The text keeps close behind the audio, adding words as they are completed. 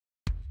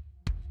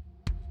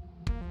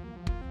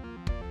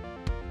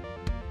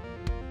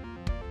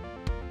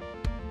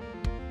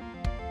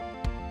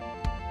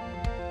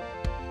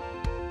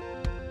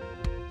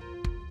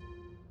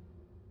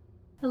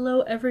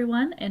Hello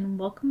everyone, and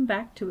welcome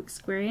back to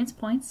ExQueerience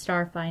Points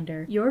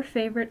Starfinder, your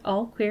favorite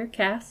all-queer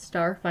cast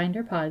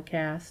Starfinder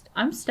podcast.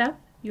 I'm Steph,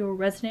 your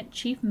resident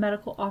Chief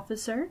Medical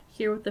Officer,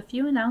 here with a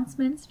few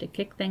announcements to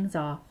kick things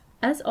off.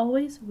 As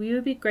always, we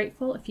would be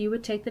grateful if you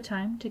would take the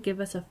time to give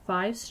us a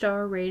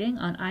 5-star rating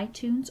on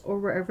iTunes or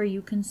wherever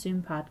you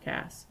consume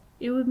podcasts.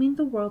 It would mean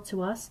the world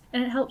to us,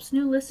 and it helps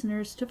new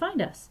listeners to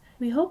find us.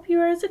 We hope you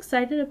are as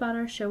excited about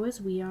our show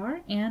as we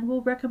are, and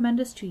will recommend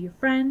us to your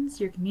friends,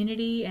 your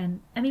community,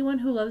 and anyone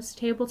who loves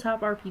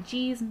tabletop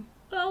RPGs, and,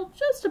 well,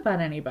 just about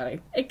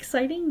anybody.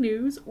 Exciting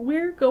news,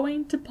 we're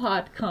going to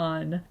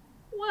PodCon.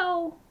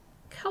 Well,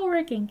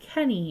 Kelrick and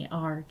Kenny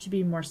are, to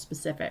be more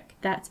specific.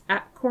 That's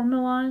at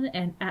Cormelon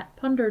and at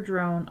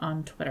Punderdrone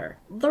on Twitter.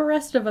 The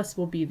rest of us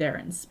will be there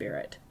in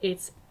spirit.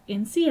 It's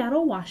in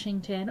Seattle,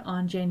 Washington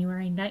on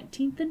January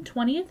 19th and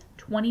 20th,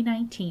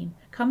 2019.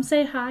 Come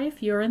say hi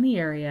if you're in the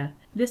area.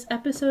 This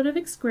episode of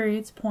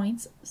ExQueerience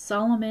Points,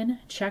 Solomon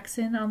checks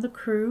in on the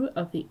crew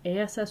of the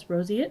ASS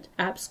Roseate.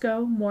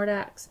 Absco,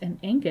 Mordax, and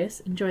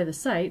Angus enjoy the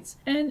sights,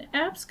 and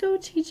Absco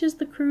teaches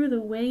the crew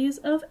the ways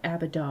of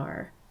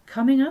Abadar.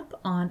 Coming up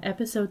on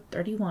episode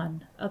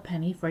 31, A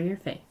Penny for Your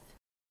Faith.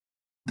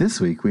 This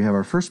week we have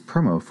our first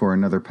promo for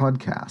another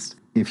podcast.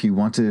 If you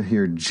want to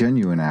hear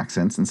genuine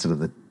accents instead of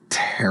the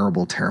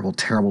terrible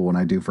one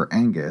I do for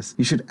Angus,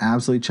 you should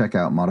absolutely check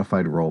out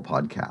Modified Roll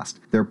Podcast.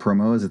 Their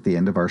promo is at the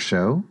end of our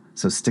show,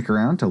 so stick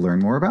around to learn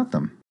more about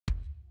them.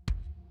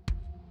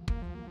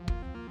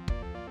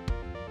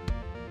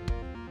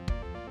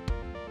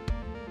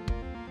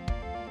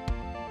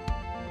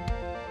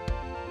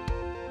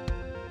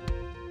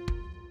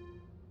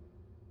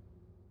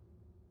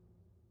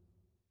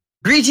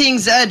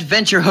 Greetings,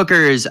 adventure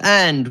hookers,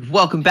 and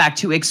welcome back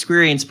to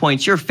ExQueerience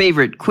Points, your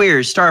favorite queer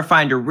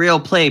Starfinder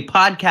real play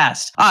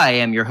podcast. I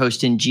am your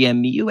host and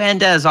GM Miu,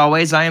 and as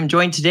always, I am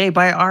joined today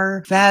by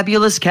our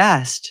fabulous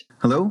cast.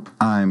 Hello,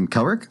 I'm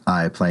Kelrick.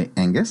 I play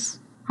Angus.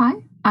 Hi,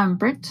 I'm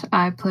Britt.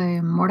 I play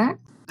Mordax.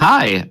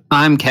 Hi,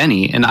 I'm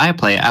Kenny, and I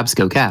play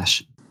Absco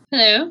Cash.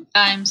 Hello,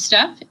 I'm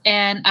Steph,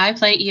 and I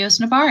play Eos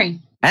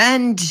Nabari.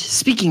 And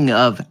speaking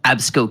of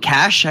Absco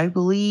Cash, I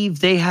believe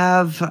they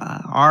have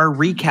our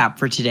recap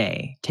for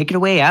today. Take it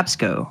away,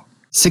 Absco.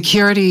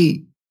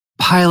 Security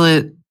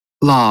pilot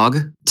log.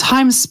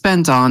 Time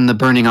spent on the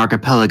burning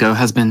archipelago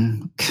has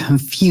been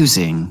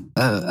confusing,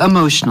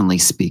 emotionally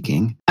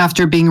speaking.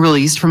 After being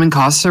released from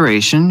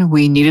incarceration,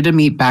 we needed to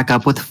meet back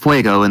up with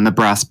Fuego in the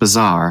Brass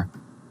Bazaar.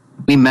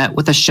 We met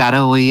with a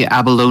shadowy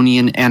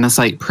Abalonian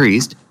Anacite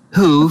priest,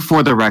 who,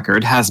 for the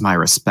record, has my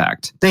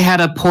respect. They had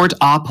a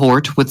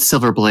port-a-port with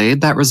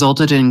Silverblade that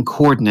resulted in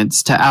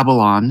coordinates to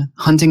Abalon,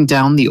 hunting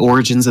down the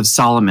origins of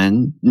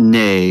Solomon,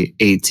 nay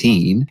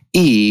 18,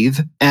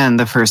 Eve, and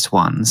the First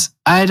Ones.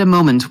 I had a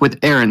moment with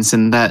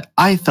Aronson that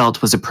I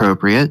felt was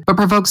appropriate, but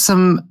provoked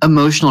some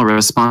emotional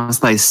response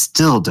that I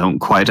still don't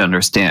quite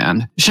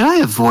understand. Should I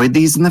avoid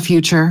these in the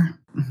future?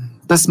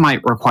 This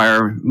might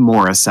require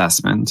more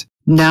assessment.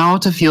 Now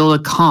to field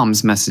a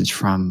comms message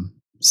from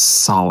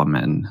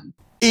Solomon.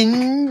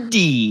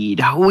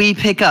 Indeed. We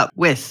pick up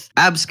with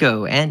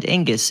Absco and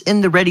Angus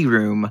in the ready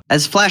room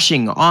as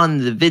flashing on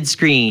the vid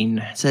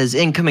screen says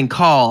incoming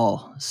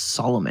call,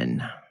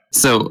 Solomon.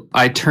 So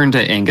I turn to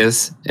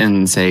Angus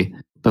and say,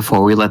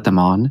 before we let them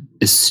on,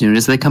 as soon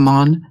as they come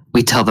on,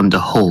 we tell them to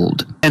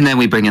hold. And then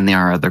we bring in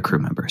our other crew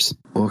members.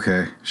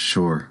 Okay,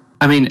 sure.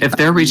 I mean, if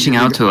they're reaching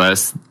out to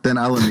us... Then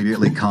I'll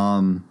immediately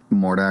calm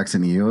Mordax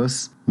and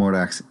Eos.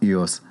 Mordax,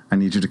 Eos, I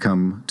need you to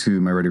come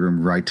to my ready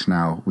room right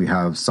now. We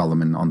have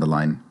Solomon on the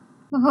line.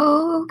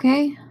 Oh,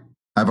 okay.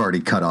 I've already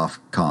cut off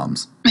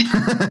comms.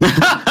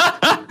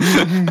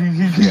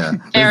 Yeah.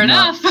 Fair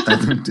enough.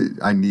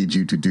 I need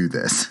you to do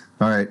this.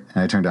 All right.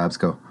 And I turn to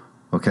Absco.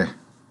 Okay,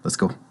 let's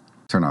go.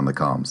 Turn on the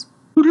comms.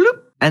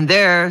 And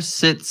there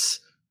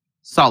sits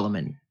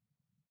Solomon,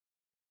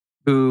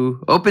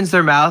 who opens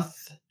their mouth.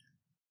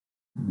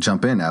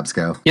 Jump in,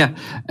 Absco. Yeah.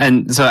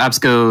 And so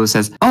Absco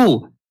says,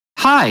 oh,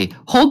 hi,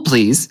 hold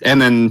please, and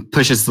then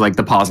pushes like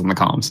the pause on the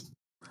comms.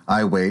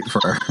 I wait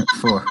for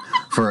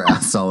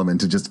Solomon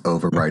to just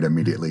overwrite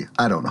immediately.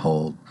 I don't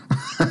hold.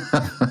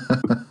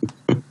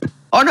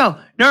 Oh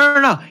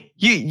no.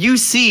 You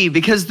see,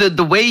 because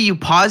the way you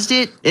paused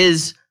it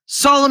is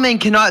Solomon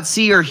cannot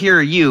see or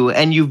hear you,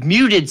 and you've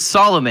muted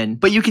Solomon,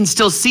 but you can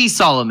still see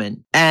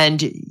Solomon.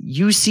 And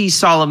you see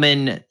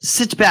Solomon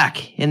sit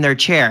back in their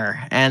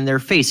chair, and their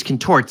face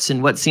contorts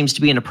in what seems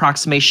to be an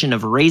approximation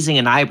of raising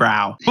an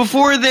eyebrow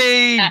before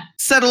they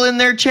settle in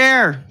their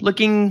chair,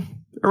 looking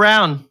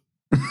around.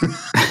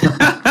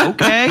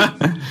 Okay.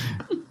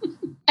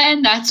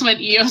 And that's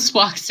when Eos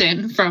walks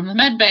in from the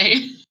med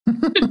bay.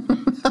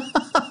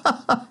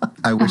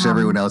 I wish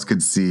everyone else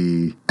could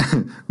see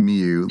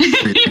Miu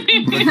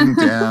looking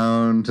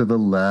down to the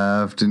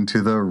left and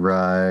to the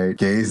right,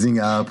 gazing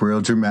up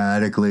real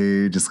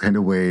dramatically, just kind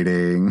of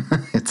waiting.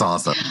 It's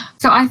awesome.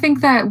 So I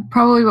think that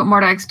probably what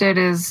Mordax did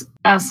is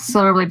ask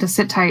Silverblade to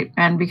sit tight,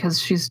 and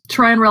because she's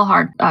trying real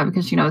hard,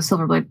 because, you know,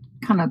 Silverblade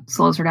kind of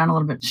slows her down a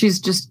little bit, she's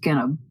just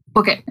gonna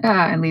book it,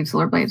 and leave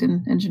Silverblade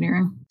in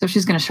engineering. So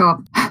she's going to show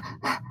up.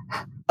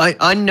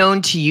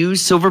 Unknown to you,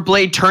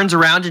 Silverblade turns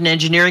around in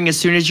engineering as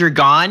soon as you're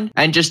gone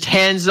and just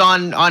hands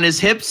on his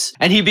hips,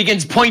 and he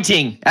begins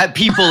pointing at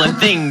people and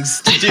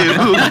things to do.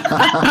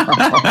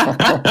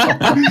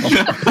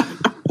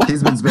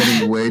 He's been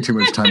spending way too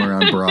much time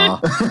around Bra.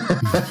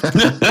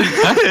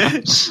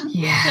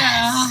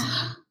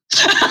 Yes.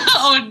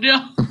 Oh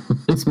no.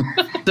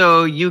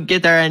 So you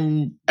get there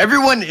and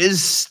everyone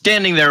is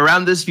standing there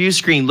around this view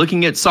screen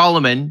looking at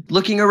Solomon,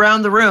 looking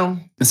around the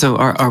room. So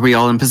are we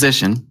all in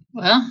position?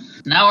 Well,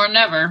 now or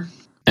never.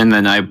 And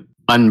then I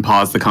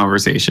unpause the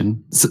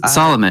conversation.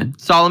 Solomon.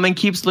 Solomon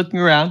keeps looking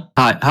around.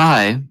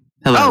 Hi.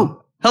 Hello.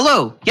 Oh,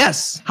 hello.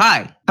 Yes.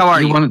 Hi. How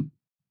are you?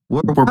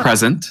 We're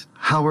present.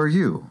 How are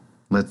you?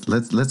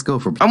 Let's go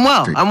for. I'm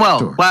well. Sure,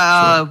 Sure.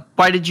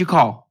 Why did you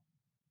call?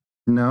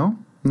 No,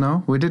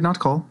 we did not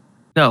call.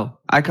 No,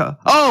 I call.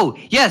 Oh,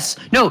 yes.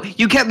 No,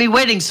 you kept me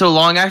waiting so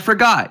long. I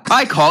forgot.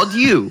 I called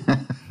you.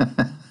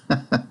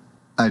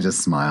 I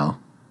just smile.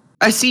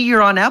 I see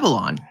you're on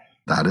Avalon.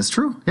 That is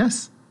true.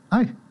 Yes.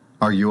 Hi.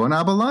 Are you on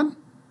Avalon?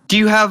 Do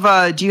you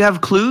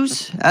have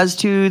clues as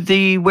to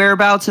the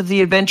whereabouts of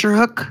the adventure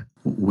hook?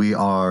 We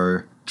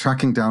are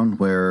tracking down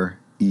where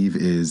Eve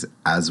is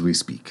as we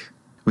speak.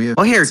 We have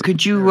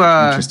could you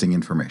interesting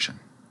information.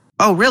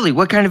 Oh, really?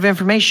 What kind of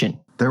information?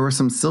 There were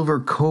some silver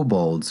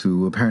kobolds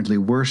who apparently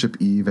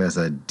worship Eve as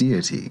a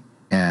deity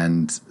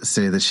and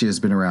say that she has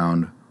been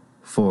around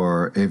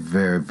for a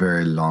very,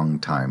 very long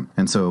time.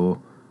 And so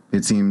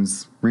it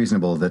seems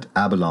reasonable that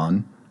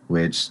Avalon,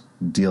 which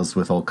deals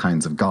with all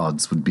kinds of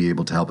gods, would be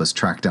able to help us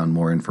track down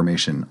more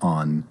information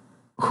on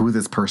who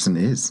this person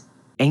is.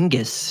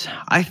 Angus,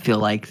 I feel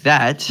like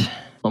that.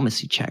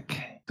 Diplomacy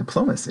check.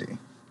 Diplomacy?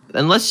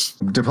 Unless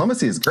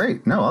diplomacy is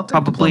great. No, I'll take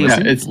probably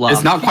diplomacy.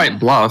 It's not quite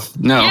bluff.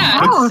 No.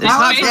 Yeah,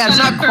 it's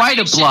not quite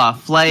a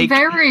bluff. Like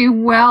Very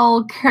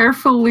well,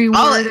 carefully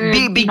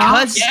worded.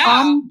 Because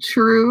not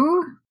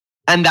untrue.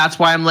 And that's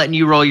why I'm letting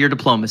you roll your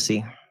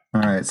diplomacy.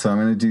 All right, so I'm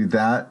going to do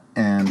that,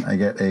 and I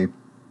get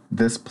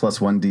this plus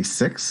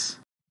 1d6.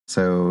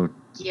 So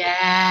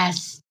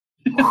Yes.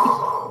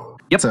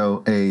 Yep.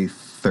 So a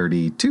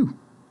 32.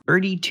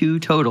 32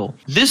 total.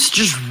 This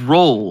just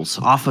rolls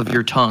off of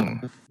your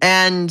tongue.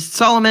 And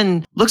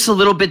Solomon looks a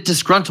little bit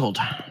disgruntled.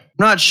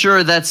 Not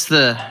sure that's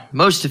the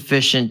most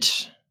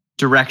efficient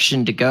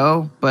direction to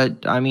go,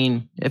 but I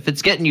mean, if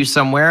it's getting you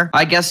somewhere,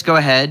 I guess go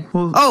ahead.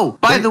 Well,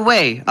 by the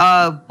way,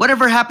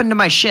 whatever happened to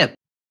my ship?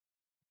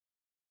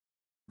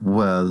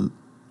 Well,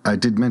 I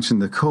did mention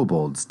the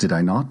kobolds, did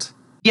I not?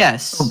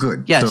 Yes. Oh,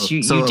 good. Yes,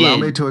 you so did. Allow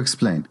me to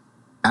explain.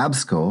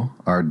 Absco,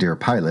 our dear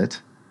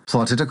pilot,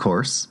 plotted a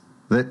course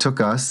that took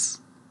us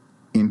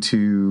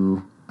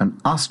into an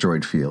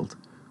asteroid field,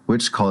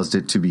 which caused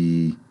it to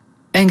be...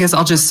 Angus,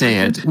 I'll just say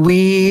it.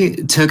 We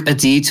took a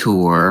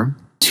detour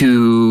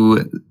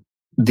to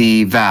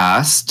the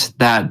vast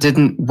that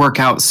didn't work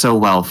out so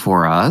well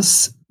for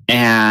us,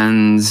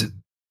 and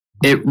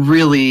it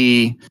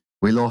really...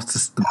 We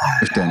lost the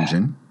lift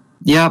engine.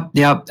 Yep,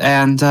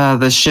 and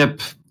the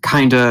ship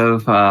kind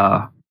of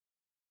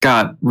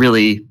got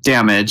really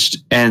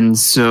damaged, and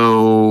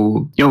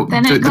so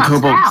Then it the got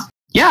kobolds. scrapped.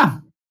 Yeah,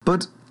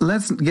 But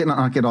let's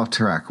not get off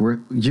track.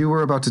 You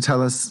were about to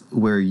tell us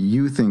where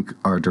you think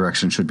our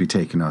direction should be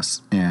taking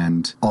us,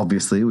 and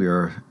obviously we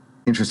are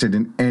interested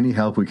in any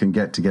help we can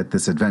get to get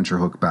this adventure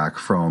hook back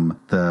from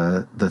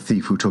the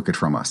thief who took it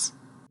from us.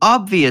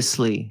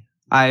 Obviously,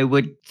 I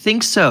would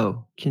think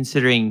so,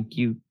 considering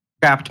you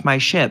scrapped my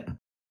ship.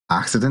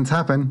 Accidents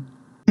happen.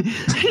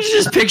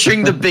 Just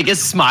picturing the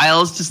biggest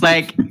smiles, just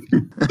like...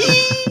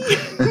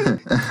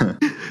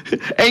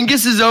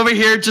 Angus is over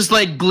here just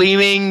like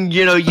gleaming,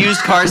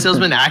 used car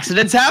salesman.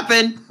 Accidents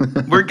happen.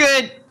 We're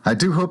good. I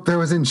do hope there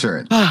was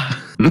insurance.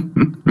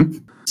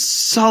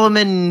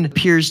 Solomon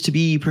appears to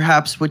be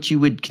perhaps what you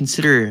would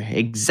consider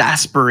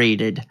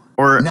exasperated,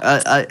 or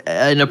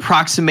an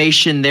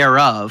approximation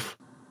thereof.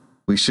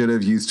 We should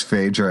have used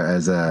Phaedra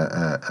as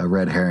a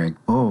red herring.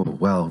 Oh,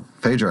 well,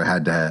 Phaedra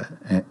had to,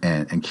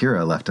 and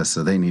Kira left us,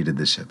 so they needed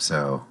the ship.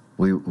 So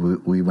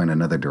we went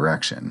another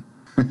direction.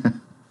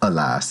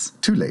 Alas,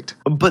 too late.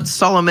 But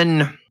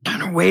Solomon, I don't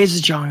know, ways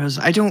of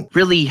Jongos, I don't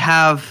really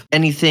have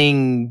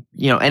anything,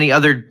 any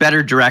other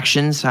better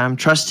directions. I'm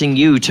trusting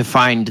you to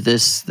find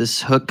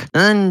this hook.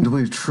 And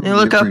they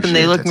look up and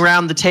they look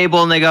around the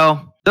table and they go,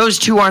 those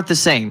two aren't the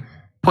same.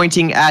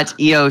 Pointing at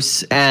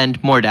Eos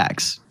and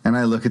Mordax. And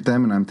I look at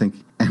them and I'm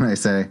thinking, and I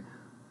say,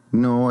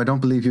 no, I don't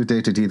believe you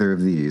dated either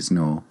of these,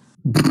 no.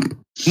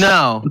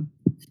 No.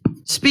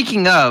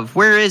 Speaking of,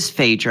 where is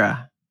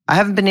Phaedra? I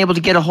haven't been able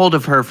to get a hold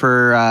of her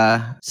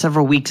for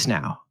several weeks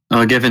now.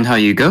 Well, given how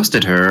you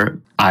ghosted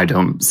her, I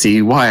don't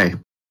see why.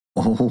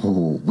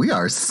 Oh, we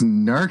are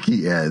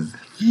snarky, Ed.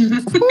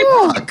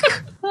 Fuck.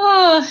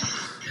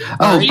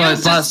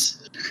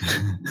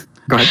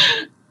 Go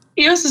ahead.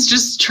 Eos is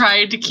just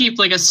trying to keep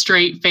like a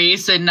straight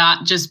face and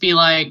not just be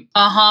like,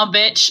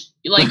 bitch.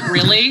 Like,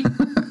 really?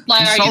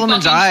 Like, are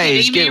Solomon's you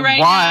eyes get right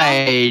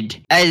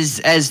wide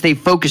as they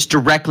focus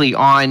directly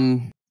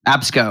on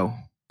Absco.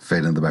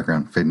 Fade in the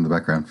background, fade in the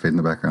background, fade in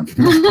the background.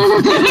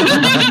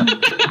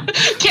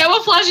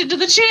 Camouflage into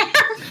the chair.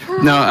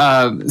 No,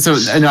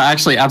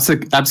 actually,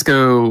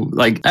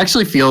 Absco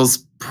actually feels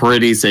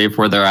pretty safe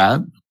where they're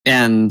at,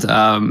 and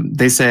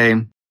they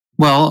say,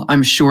 "Well,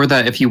 I'm sure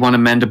that if you want to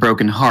mend a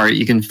broken heart,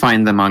 you can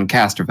find them on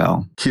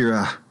Castrovel."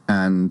 Kira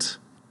and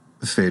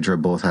Phaedra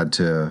both had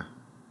to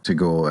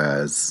go,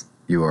 as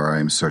you are,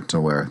 I'm certain,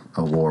 aware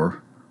a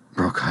war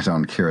broke out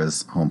on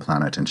Kira's home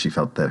planet, and she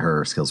felt that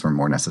her skills were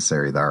more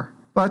necessary there.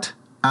 But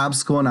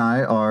Absco and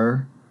I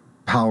are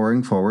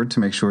powering forward to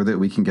make sure that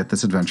we can get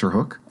this adventure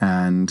hook,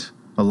 and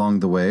along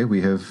the way we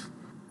have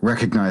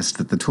recognized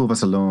that the two of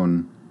us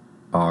alone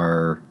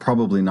are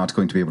probably not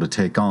going to be able to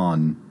take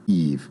on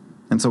Eve,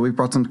 and so we've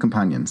brought some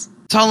companions.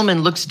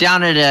 Solomon looks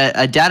down at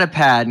a data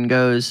pad and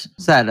goes,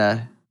 "Is that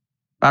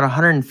about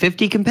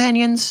 150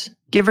 companions,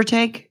 give or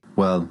take?"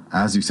 Well,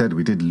 as you said,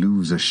 we did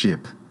lose a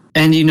ship.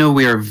 And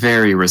we are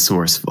very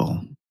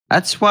resourceful.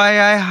 That's why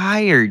I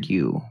hired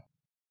you.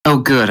 Oh,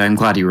 good. I'm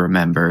glad you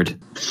remembered.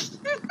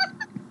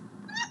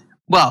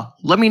 Well,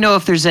 let me know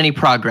if there's any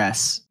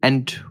progress.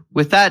 And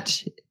with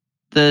that,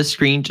 the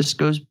screen just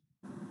goes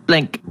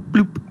blank.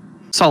 Bloop.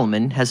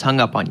 Solomon has hung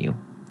up on you.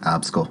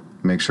 Absco,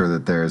 make sure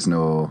that there is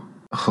no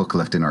hook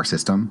left in our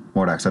system.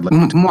 Mordax, I'd like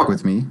you to work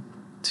with me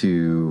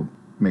to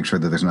make sure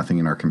that there's nothing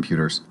in our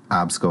computers.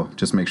 Absco,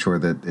 just make sure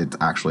that it's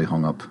actually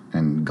hung up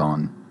and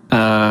gone.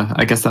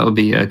 I guess that would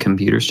be a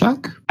computer's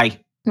check.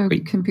 So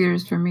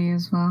computers for me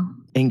as well.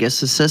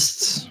 Angus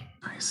assists.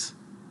 Nice.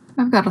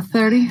 I've got a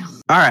 30.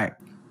 All right.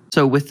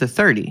 So with the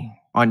 30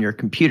 on your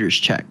computer's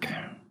check,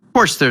 of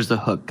course there's a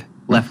hook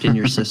left in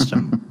your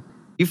system.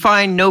 You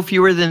find no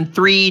fewer than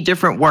 3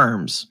 different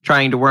worms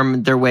trying to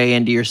worm their way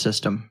into your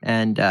system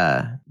and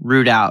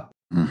root out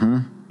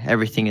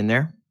everything in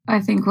there.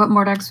 I think what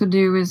Mordax would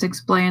do is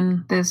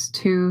explain this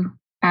to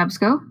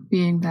Absco,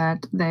 being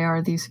that they are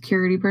the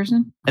security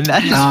person. And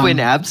that is when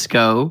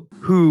Absco,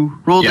 who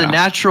rolled a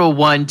natural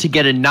 1 to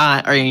get a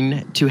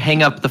 9 to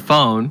hang up the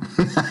phone.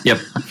 Yep.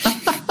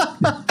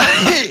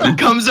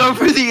 Comes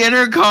over the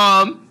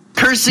intercom,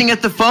 cursing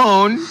at the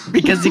phone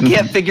because he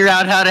can't figure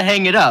out how to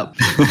hang it up.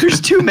 There's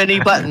too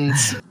many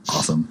buttons.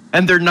 Awesome.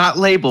 And they're not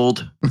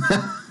labeled.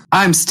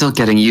 I'm still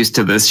getting used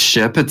to this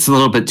ship. It's a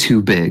little bit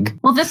too big.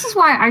 Well, this is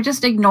why I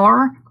just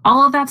ignore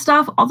all of that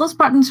stuff. All those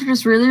buttons are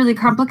just really, really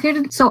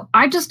complicated. So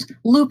I just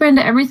loop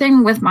into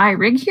everything with my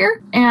rig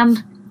here,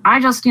 and I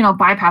just,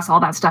 bypass all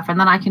that stuff, and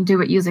then I can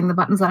do it using the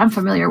buttons that I'm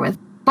familiar with.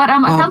 But I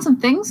found some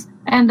things,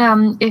 and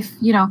if,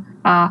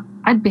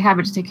 I'd be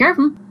happy to take care of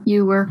them.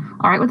 You were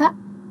all right with that?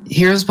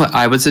 Here's what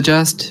I would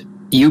suggest.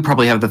 You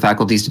probably have the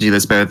faculties to do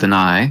this better than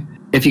I.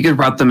 If you could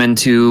route them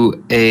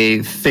into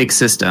a fake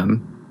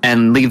system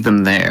and leave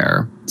them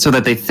there so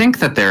that they think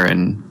that they're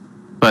in,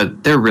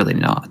 but they're really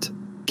not.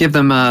 Give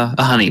them a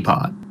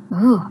honeypot.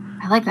 Ooh,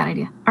 I like that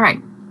idea. All right.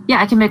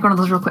 Yeah, I can make one of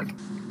those real quick.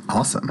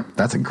 Awesome.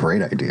 That's a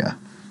great idea.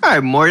 All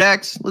right,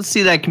 Mordax, let's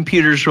see that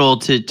computer's roll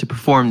to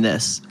perform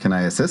this. Can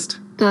I assist?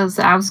 Does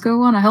Absco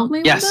want to help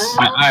me Yes.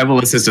 with that? I will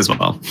assist as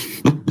well.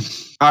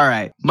 All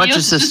right. Much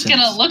Yours assistance. is just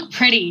going to look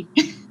pretty.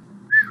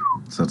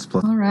 So it's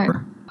plus All right.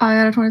 4. I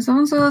got a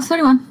 27, so that's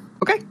 31.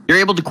 Okay. You're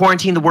able to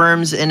quarantine the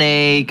worms in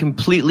a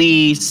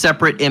completely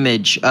separate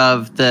image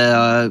of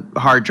the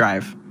hard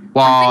drive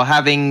while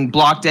having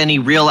blocked any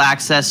real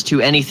access to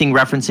anything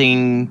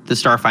referencing the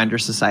Starfinder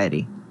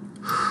Society.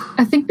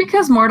 I think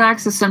because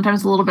Mordax is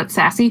sometimes a little bit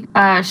sassy,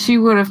 she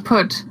would have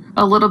put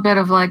a little bit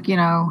of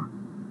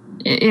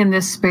in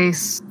this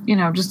space,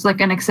 just like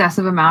an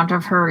excessive amount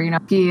of her,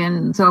 tea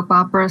and soap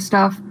opera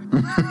stuff,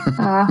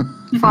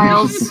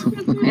 files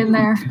in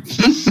there.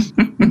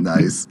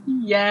 Nice.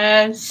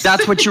 Yes.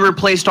 That's what you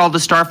replaced all the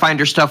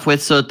Starfinder stuff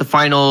with so that the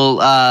final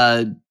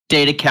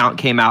data count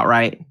came out,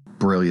 right?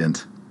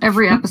 Brilliant.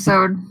 Every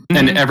episode.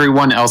 And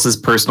everyone else's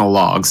personal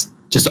logs.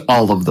 Just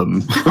all of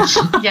them.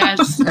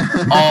 Yes.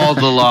 All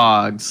the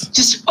logs.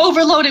 Just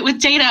overload it with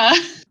data.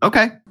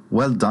 Okay.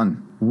 Well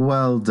done.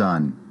 Well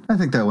done. I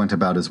think that went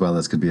about as well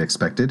as could be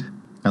expected.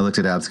 I looked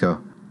at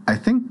Absco. I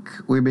think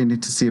we may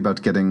need to see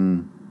about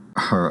getting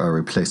her a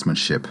replacement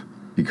ship,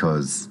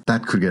 because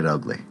that could get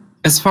ugly.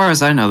 As far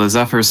as I know, the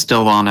Zephyr's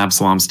still on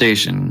Absalom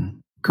Station,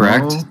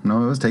 correct?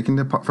 No, it was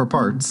taken for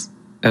parts.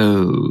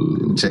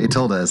 Oh. Jay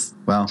told us.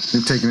 Well,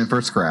 we've taken it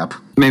for scrap.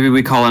 Maybe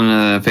we call in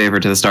a favor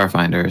to the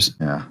Starfinders.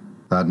 Yeah,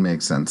 that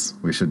makes sense.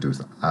 We should do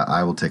that.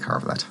 I will take care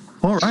of that.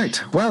 All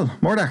right. Well,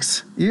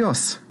 Mordax,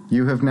 Eos,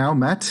 you have now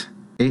met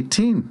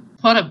 18.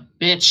 What a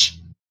bitch.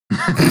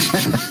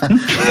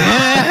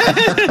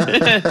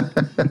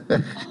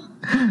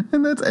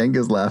 And that's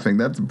Angus laughing.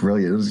 That's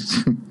brilliant.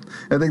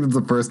 I think that's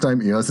the first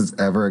time Eos has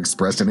ever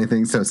expressed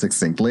anything so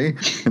succinctly,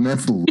 and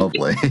that's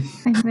lovely. I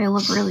think they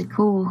look really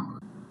cool.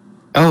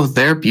 Oh,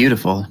 they're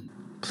beautiful.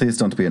 Please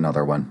don't be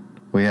another one.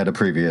 We had a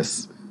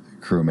previous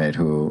crewmate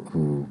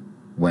who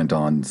went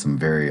on some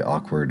very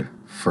awkward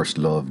first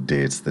love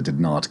dates that did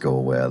not go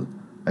well.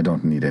 I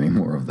don't need any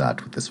more of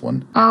that with this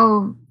one.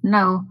 Oh,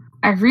 no.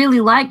 I really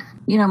like,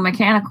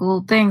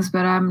 mechanical things,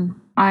 but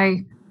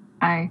I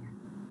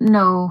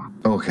No.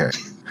 Okay.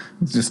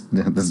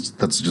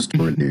 That's just a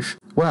relief.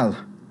 Well,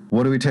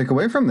 what do we take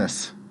away from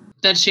this?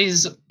 That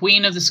she's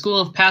queen of the school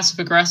of passive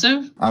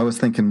aggressive? I was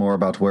thinking more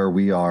about where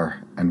we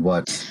are and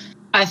what.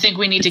 I think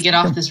we need to get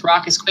off this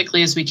rock as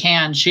quickly as we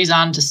can. She's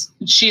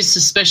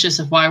suspicious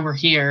of why we're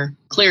here,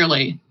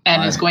 clearly,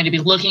 and is going to be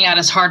looking at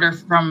us harder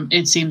from,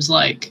 it seems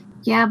like.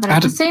 Yeah, but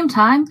at the same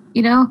time,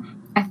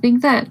 I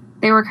think that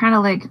they were kind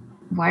of like,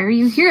 why are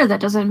you here? That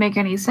doesn't make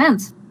any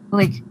sense.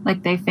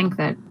 Like they think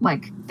that,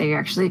 they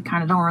actually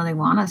kind of don't really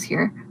want us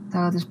here.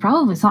 So there's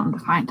probably something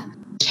to find.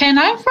 Can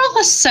I roll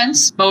a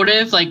sense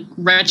motive,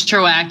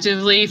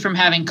 retroactively from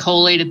having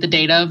collated the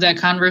data of that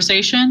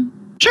conversation?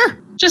 Sure.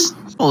 Just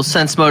a little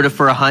sense motive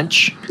for a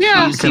hunch.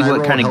 Yeah. You see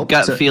what kind of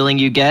gut feeling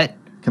you get.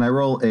 Can I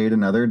roll aid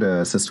another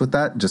to assist with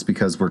that, just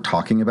because we're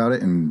talking about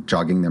it and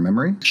jogging their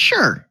memory?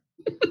 Sure.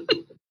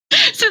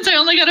 Since I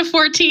only got a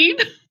 14.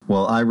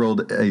 Well, I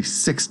rolled a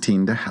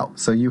 16 to help,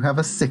 so you have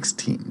a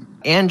 16.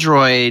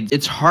 Android,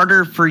 it's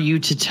harder for you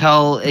to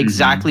tell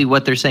exactly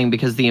what they're saying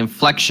because the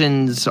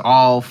inflections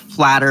all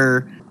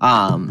flatter.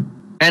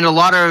 And a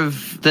lot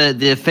of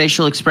the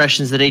facial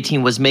expressions that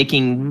 18 was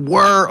making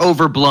were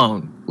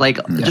overblown,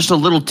 just a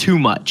little too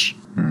much,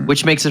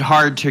 which makes it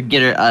hard to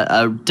get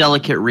a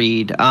delicate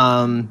read.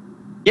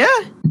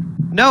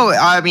 No,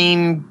 I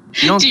mean,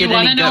 you don't get any gut feelings. Do you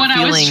want to know what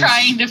I was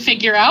trying to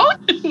figure out?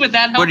 Would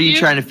that help you? What are you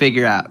trying to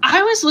figure out?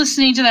 I was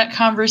listening to that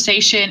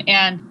conversation,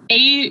 and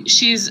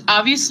she's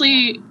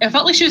obviously, I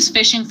felt like she was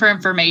fishing for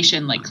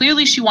information.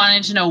 Clearly she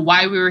wanted to know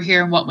why we were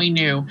here and what we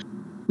knew.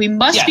 We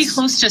must be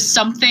close to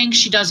something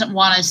she doesn't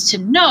want us to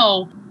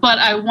know, but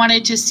I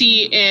wanted to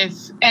see if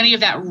any of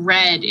that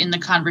read in the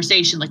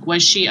conversation.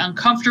 Was she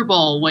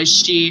uncomfortable? Was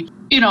she,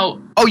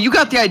 Oh, you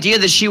got the idea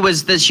that she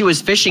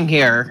was fishing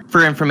here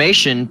for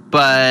information,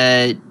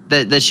 but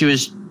that she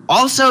was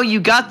also, you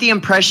got the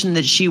impression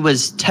that she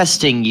was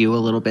testing you a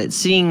little bit,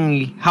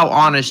 seeing how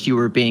honest you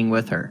were being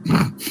with her.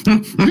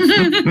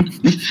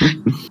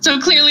 So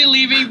clearly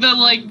leaving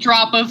the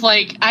drop of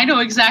I know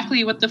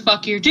exactly what the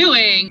fuck you're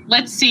doing.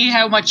 Let's see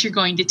how much you're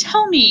going to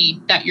tell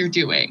me that you're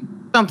doing.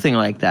 Something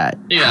like that.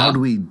 Yeah. How do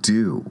we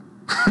do?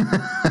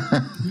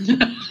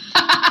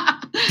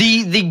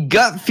 The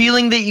gut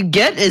feeling that you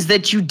get is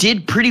that you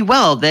did pretty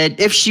well. That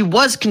if she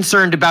was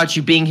concerned about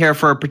you being here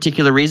for a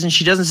particular reason,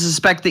 she doesn't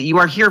suspect that you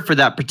are here for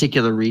that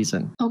particular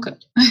reason. Okay.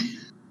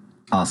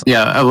 Awesome.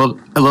 Yeah, a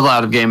little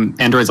out of game.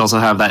 Androids also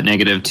have that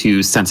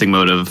 -2 sensing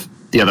motive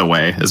the other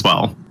way as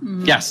well.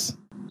 Yes.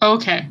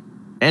 Okay.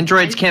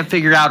 Androids can't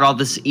figure out all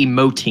this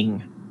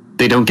emoting.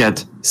 They don't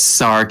get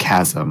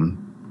sarcasm.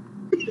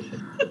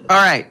 All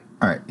right,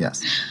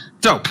 yes.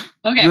 So,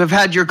 you have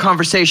had your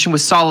conversation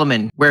with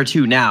Solomon. Where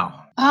to now?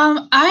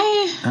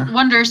 I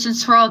wonder,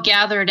 since we're all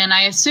gathered, and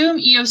I assume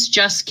Eos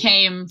just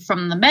came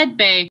from the med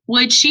bay,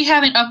 would she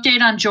have an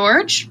update on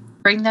George?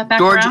 Bring that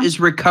back around? George is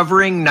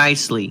recovering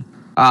nicely.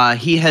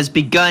 He has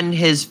begun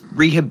his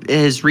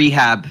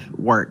rehab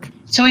work.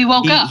 So he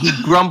woke up. He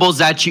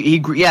grumbles at you.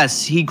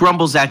 He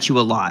grumbles at you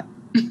a lot.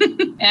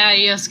 Yeah,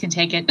 Eos can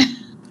take it.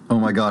 Oh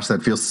my gosh,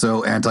 that feels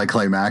so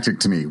anticlimactic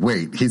to me.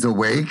 Wait, he's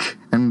awake?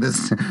 And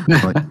this...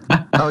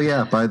 oh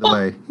yeah, by the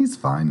way, he's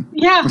fine.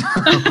 Yeah.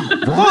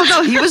 Well,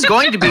 no, he was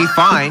going to be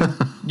fine.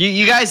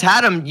 You guys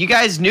had him. You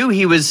guys knew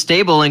he was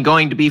stable and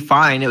going to be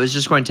fine. It was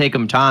just going to take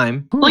him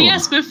time. Well,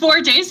 yes, but 4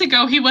 days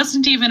ago, he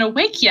wasn't even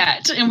awake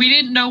yet. And we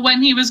didn't know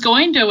when he was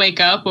going to wake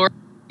up or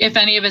if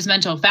any of his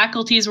mental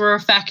faculties were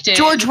affected.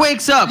 George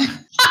wakes up.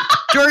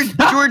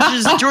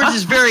 George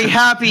is very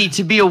happy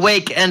to be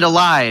awake and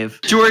alive.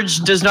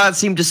 George does not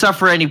seem to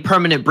suffer any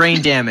permanent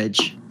brain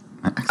damage.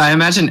 I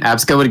imagine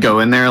Absco would go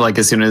in there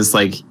as soon as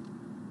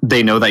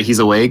they know that he's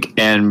awake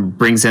and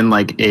brings in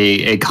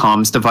a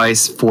comms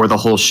device for the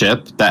whole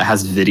ship that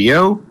has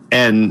video,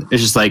 and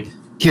it's just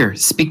here,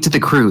 speak to the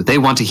crew. They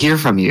want to hear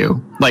from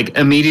you.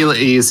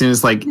 Immediately as soon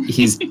as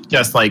he's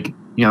just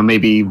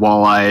maybe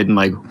wall-eyed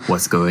and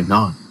what's going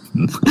on?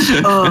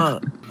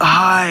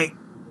 Hi.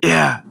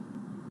 Yeah.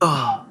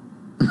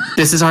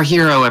 This is our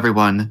hero,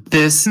 everyone.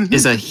 This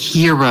is a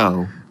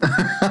hero.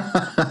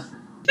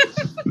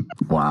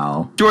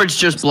 Wow. George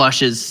just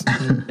blushes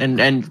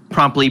and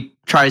promptly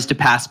tries to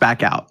pass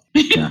back out.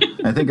 Yeah.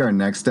 I think our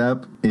next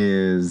step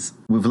is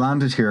we've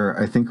landed here.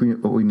 I think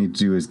what we need to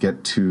do is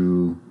get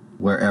to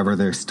wherever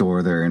they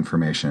store their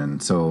information.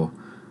 So,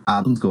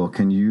 Absco,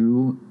 can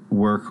you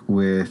work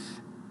with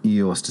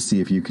EOS to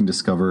see if you can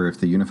discover if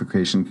the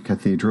Unification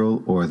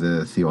Cathedral or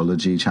the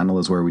Theology Channel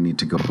is where we need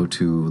to go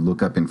to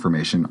look up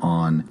information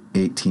on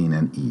 18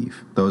 and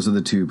Eve? Those are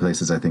the 2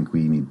 places I think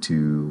we need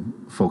to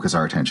focus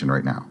our attention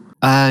right now.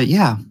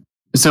 Yeah.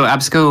 So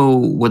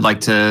Absco would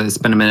like to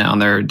spend a minute on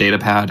their data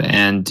pad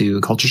and do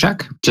a culture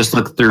check. Just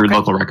look through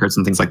local records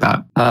and things like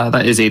that.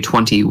 That is a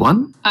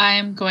 21.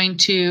 I'm going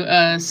to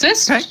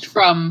assist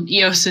from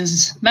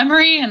Eos's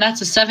memory, and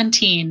that's a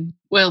 17.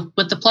 Well,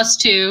 with the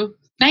 +2,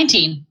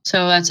 19.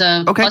 So that's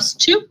a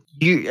 +2.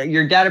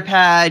 Your data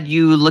pad,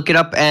 you look it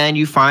up and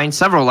you find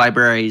several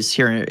libraries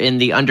here in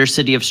the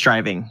Undercity of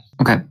Striving.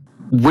 Okay.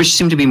 Which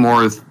seem to be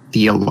more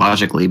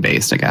theologically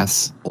based, I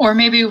guess. Or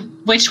maybe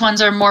which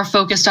ones are more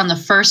focused on the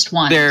first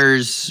one?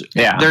 There's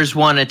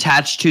one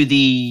attached to the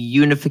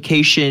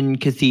Unification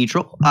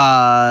Cathedral.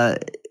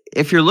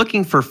 If you're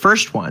looking for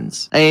first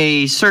ones,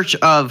 a search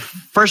of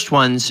first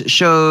ones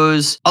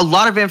shows a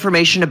lot of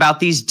information about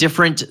these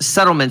different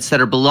settlements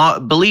that are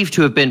believed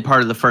to have been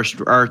part of the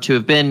first, or to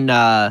have been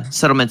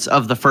settlements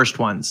of the first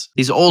ones.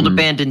 These old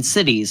abandoned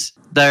cities.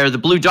 They're the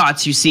blue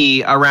dots you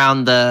see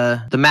around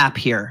the map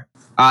here.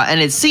 And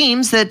it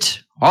seems that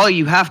all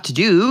you have to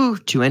do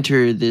to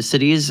enter the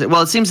cities,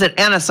 well, it seems that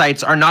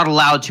Anasites are not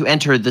allowed to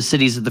enter the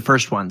cities of the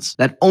first ones,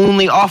 that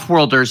only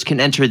off-worlders can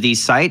enter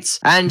these sites,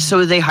 and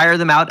so they hire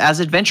them out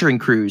as adventuring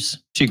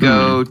crews to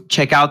go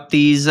check out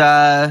these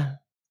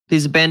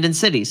abandoned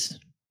cities.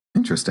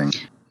 Interesting.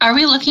 Are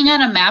we looking at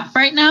a map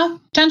right now,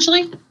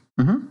 potentially?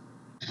 Mm-hmm.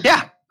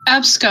 Yeah.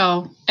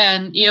 Absco,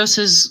 and Eos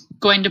is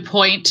going to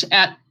point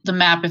at the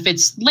map if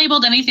it's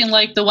labeled anything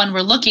like the one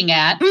we're looking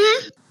at.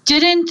 Mm-hmm.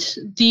 Didn't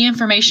the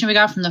information we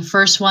got from the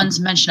first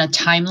ones mention a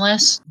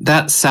timeless?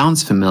 That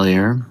sounds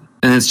familiar.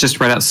 And it's just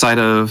right outside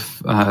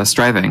of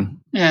Striving.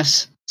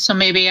 Yes. So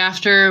maybe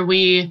after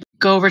we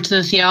go over to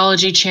the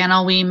theology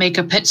channel, we make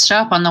a pit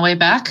stop on the way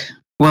back?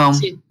 Well,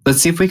 let's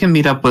see if we can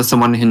meet up with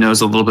someone who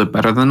knows a little bit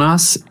better than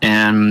us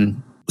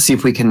and see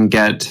if we can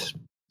get...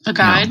 a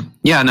guide?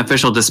 An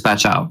official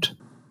dispatch out.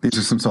 These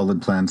are some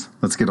solid plans.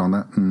 Let's get on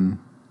that and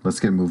let's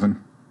get moving.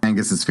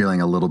 Angus is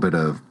feeling a little bit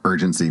of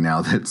urgency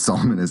now that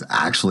Solomon has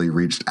actually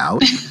reached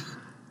out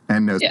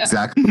and knows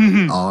exactly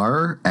who we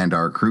are and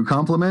our crew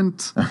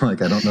complement. I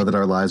don't know that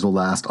our lives will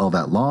last all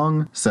that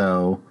long.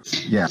 So,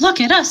 yeah. Look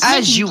at us.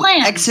 As you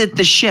exit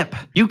the ship,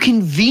 you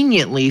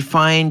conveniently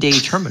find a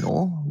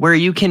terminal where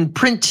you can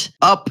print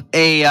up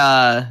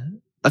a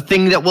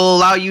thing that will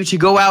allow you to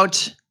go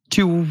out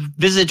to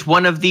visit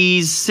one of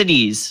these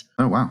cities.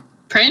 Oh, wow.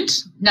 Print,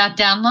 not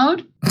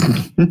download?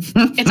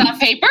 It's on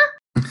paper?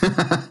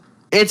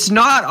 It's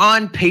not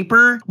on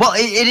paper. Well,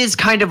 it is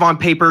kind of on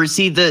paper.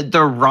 See,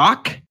 the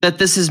rock that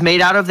this is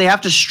made out of, they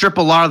have to strip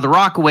a lot of the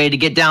rock away to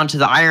get down to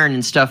the iron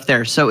and stuff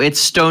there. So it's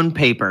stone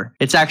paper.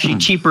 It's actually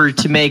cheaper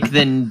to make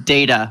than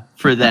data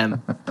for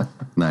them.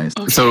 Nice.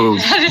 Okay, so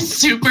that is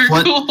super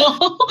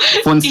cool.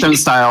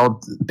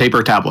 Flintstone-style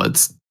paper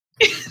tablets.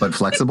 But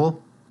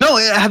flexible? No,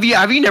 have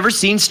you never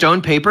seen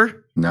stone paper?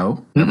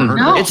 No, never heard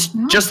of it. It's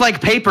just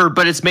like paper,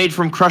 but it's made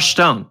from crushed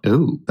stone.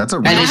 Ooh. That's a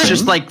real And it's thing?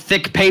 just like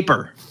thick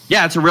paper.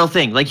 Yeah, it's a real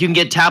thing. Like you can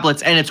get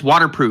tablets and it's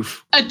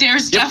waterproof.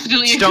 There's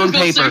definitely a stone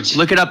Google paper. search.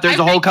 Look it up. There's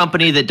a whole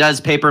company that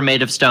does paper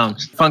made of stone.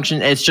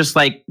 It's just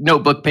like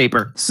notebook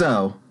paper.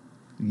 So,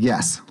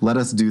 yes, let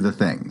us do the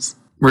things.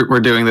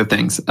 We're doing the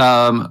things.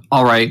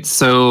 All right.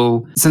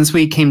 So since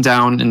we came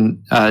down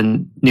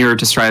and nearer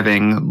to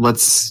Striving,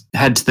 let's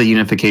head to the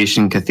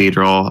Unification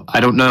Cathedral. I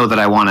don't know that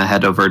I want to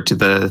head over to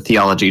the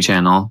Theology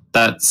Channel.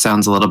 That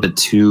sounds a little bit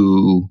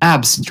too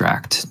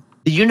abstract.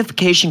 The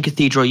Unification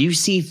Cathedral, you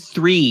see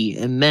 3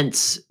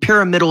 immense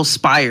pyramidal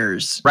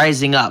spires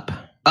rising up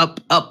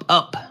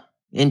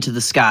into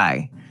the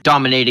sky,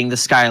 dominating the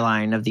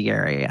skyline of the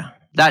area.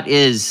 That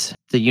is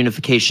the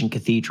Unification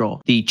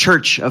Cathedral, the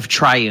Church of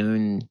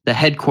Triune, the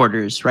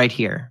headquarters right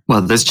here.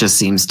 Well, this just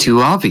seems too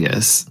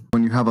obvious.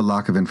 When you have a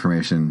lack of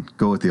information,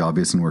 go with the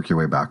obvious and work your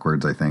way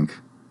backwards, I think.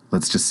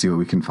 Let's just see what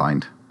we can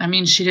find. I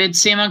mean, she did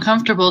seem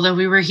uncomfortable that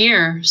we were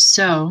here,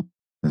 so...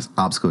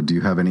 Absco, do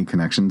you have any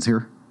connections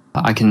here?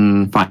 I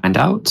can find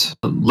out.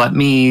 Let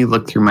me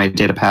look through my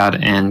data pad,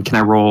 and can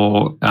I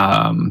roll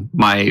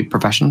my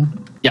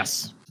profession?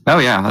 Yes. Oh,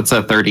 yeah, that's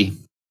a 30.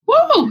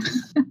 Woo!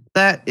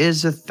 That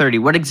is a 30.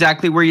 What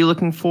exactly were you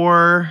looking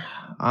for?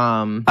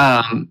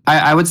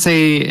 I would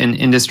say an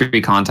industry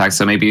contact,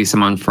 so maybe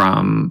someone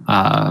from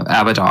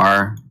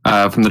Abadar,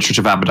 from the Church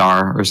of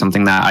Abadar, or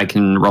something that I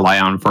can rely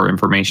on for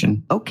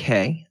information.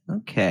 Okay.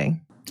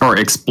 Or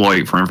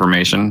exploit for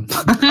information.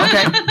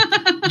 Okay.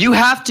 You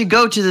have to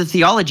go to the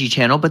Theology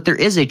Channel, but there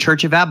is a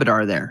Church of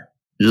Abadar there.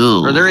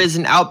 Ew. Or there is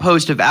an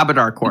outpost of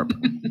Abadar Corp.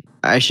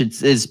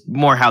 Is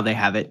more how they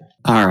have it.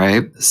 All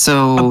right.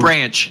 So a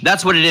branch.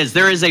 That's what it is.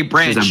 There is a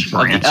branch,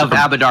 of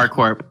Abadar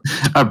Corp.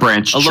 A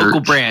branch. A local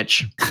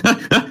branch.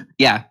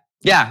 Yeah.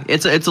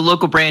 It's a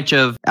local branch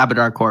of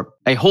Abadar Corp.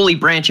 A holy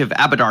branch of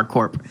Abadar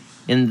Corp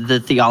in the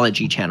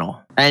Theology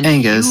Channel. And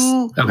Angus.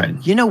 Okay.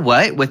 You know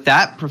what? With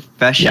that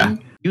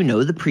profession, you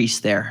know the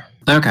priest there.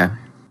 Okay.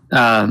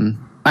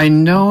 I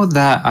know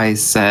that I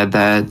said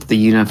that the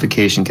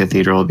Unification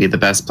Cathedral would be the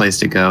best place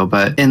to go,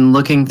 but in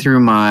looking through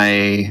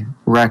my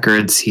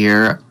records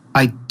here,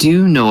 I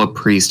do know a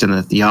priest in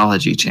the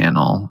Theology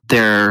Channel.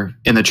 They're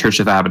in the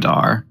Church of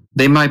Abadar.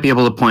 They might be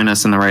able to point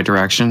us in the right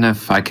direction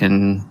if I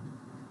can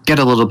get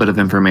a little bit of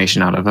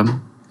information out of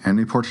them.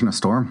 Any port in a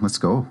storm? Let's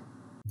go.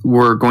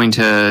 We're going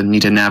to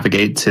need to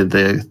navigate to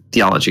the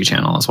Theology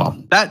Channel as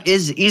well. That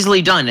is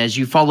easily done as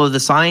you follow the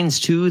signs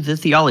to the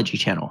Theology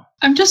Channel.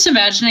 I'm just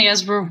imagining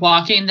as we're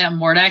walking that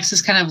Mordax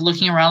is kind of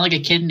looking around like a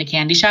kid in a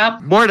candy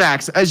shop.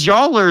 Mordax, as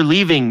y'all are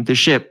leaving the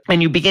ship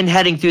and you begin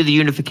heading through the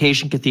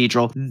Unification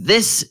Cathedral,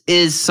 this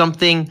is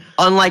something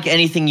unlike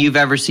anything you've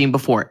ever seen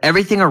before.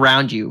 Everything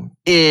around you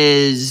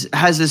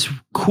has this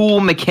cool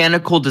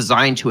mechanical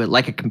design to it,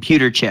 like a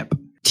computer chip.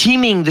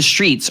 Teeming the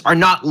streets are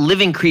not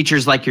living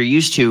creatures like you're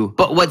used to,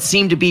 but what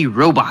seem to be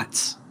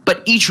robots.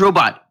 But each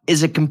robot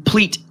is a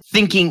complete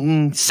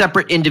thinking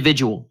separate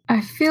individual. I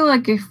feel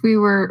like if we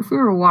were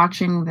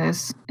watching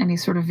this, any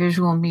sort of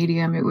visual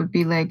medium, it would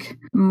be like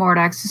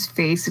Mordax's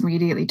face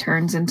immediately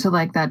turns into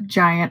like that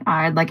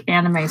giant-eyed, like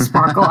anime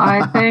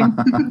sparkle-eyed thing.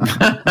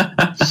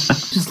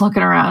 Just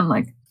looking around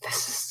like,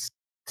 this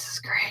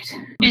is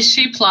great. Is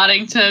she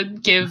plotting to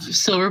give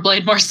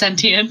Silverblade more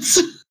sentience?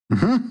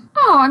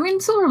 Oh, I mean,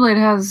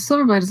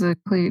 Silverblade is a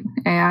complete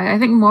AI. I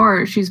think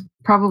more she's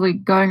probably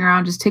going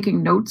around just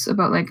taking notes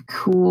about like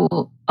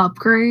cool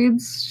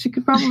upgrades she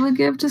could probably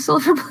give to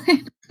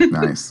Silverblade.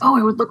 Nice. Oh,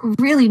 it would look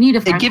really neat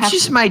if it gives you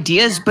some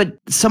ideas, but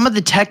some of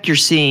the tech you're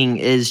seeing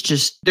is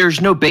just,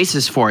 there's no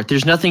basis for it.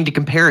 There's nothing to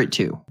compare it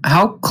to.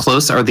 How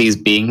close are these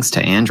beings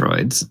to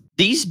androids?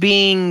 These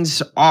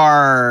beings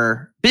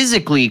are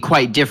physically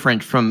quite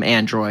different from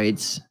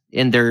androids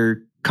in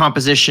their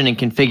composition and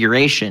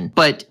configuration,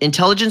 but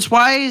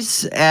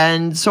intelligence-wise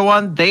and so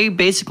on, they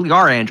basically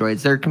are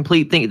androids. They're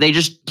complete thing. They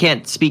just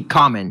can't speak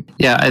common.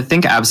 Yeah, I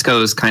think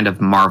Absco is kind of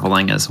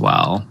marveling as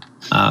well.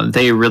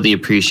 They really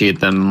appreciate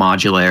the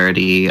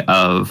modularity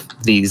of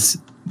these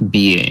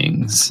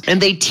beings.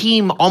 And they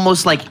team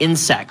almost like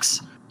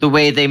insects, the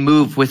way they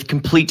move with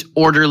complete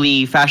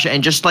orderly fashion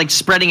and just like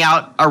spreading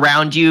out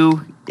around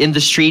you in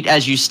the street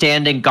as you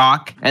stand and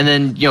gawk, and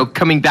then, you know,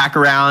 coming back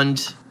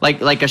around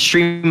like a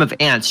stream of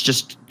ants,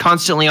 just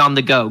constantly on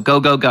the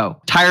go,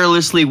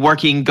 tirelessly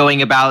working,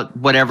 going about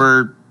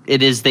whatever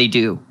it is they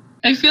do.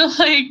 I feel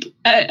like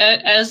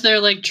as they're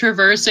like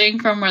traversing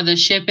from where the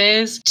ship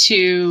is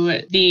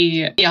to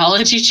the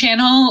theology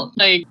channel,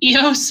 like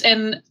Eos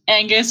and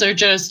Angus are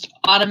just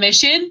on a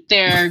mission.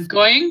 They're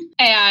going,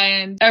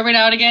 and every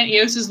now and again,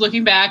 Eos is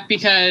looking back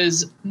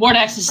because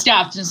Mordax is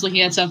stopped and is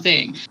looking at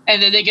something,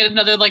 and then they get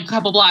another like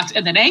couple blocks,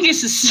 and then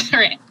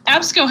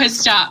Absco has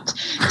stopped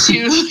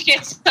to look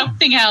at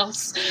something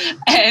else,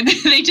 and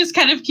they just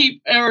kind of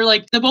keep, or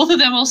like the both of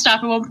them will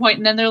stop at one point,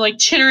 and then they're like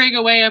chittering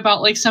away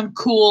about like some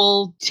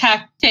cool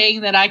tech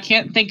thing that I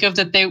can't think of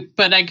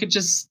but I could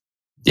just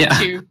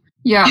do.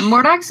 Yeah,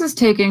 Mordax is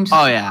taking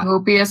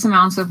copious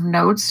amounts of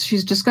notes.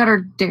 She's just got her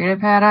data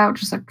pad out,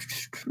 just like,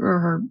 or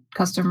her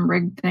custom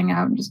rig thing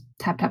out, and just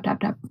tap, tap, tap,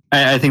 tap.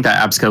 I think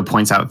that Absco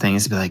points out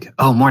things to be like,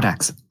 oh,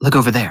 Mordax, look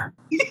over there.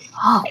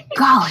 Oh,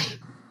 golly.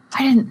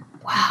 I didn't,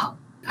 wow.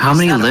 How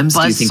many limbs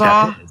do you think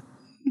that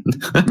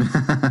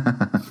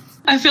is?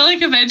 I feel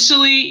like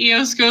eventually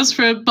Eos goes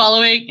from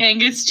following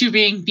Angus to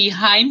being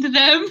behind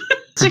them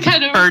to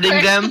kind of hurting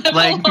them.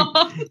 Like,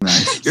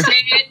 nice. Say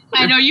it.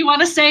 I know you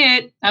want to say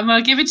it. I'm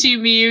gonna give it to you,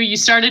 Miyu. You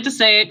started to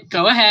say it.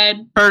 Go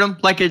ahead. Hurt him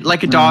like a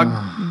dog.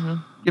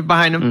 Get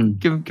behind him.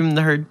 Give him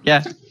the herd.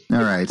 Yeah.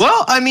 All right.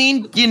 Well, I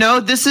mean, you know,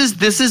 this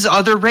is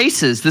other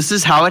races. This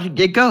is how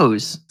it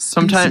goes.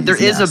 Sometimes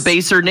there is a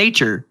baser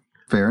nature.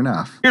 Fair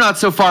enough. You're not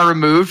so far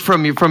removed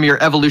from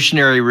your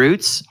evolutionary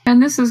roots.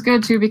 And this is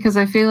good, too, because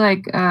I feel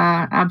like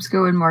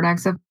Absco and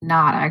Mordax have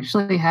not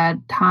actually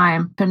had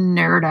time to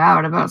nerd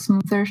out about some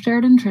of their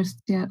shared interests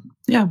yet.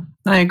 Yeah,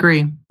 I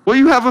agree. Well,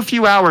 you have a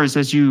few hours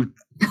as you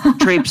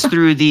traipse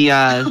through the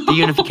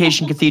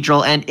Unification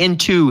Cathedral and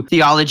into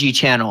Theology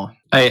Channel.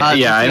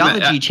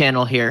 Theology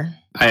Channel here.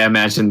 I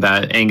imagine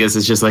that Angus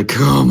is just like,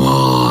 come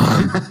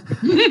on.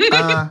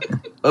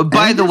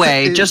 By the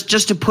way, just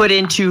to put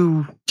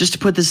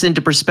this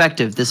into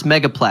perspective, this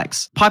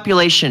megaplex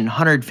population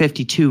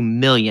 152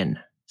 million,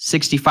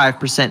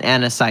 65%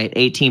 anisite,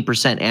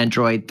 18%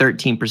 android,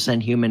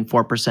 13% human,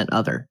 4%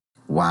 other.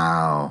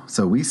 Wow.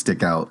 So we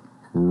stick out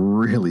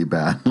really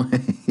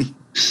badly.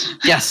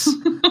 Yes.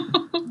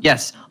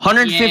 Yes.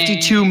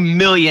 152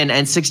 million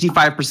and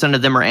 65%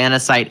 of them are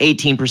anisite,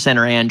 18%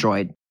 are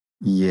android.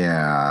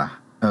 Yeah.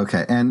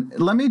 Okay. And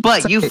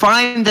But you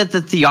find that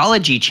the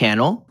Theology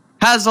Channel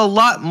has a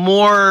lot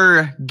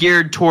more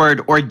geared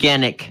toward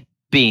organic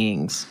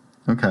beings.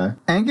 Okay.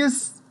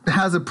 Angus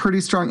has a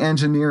pretty strong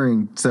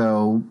engineering,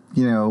 so,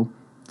 you know,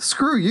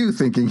 screw you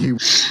thinking he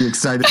would be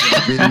excited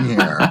about being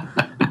here.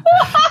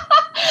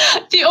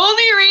 The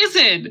only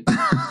reason,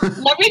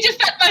 let me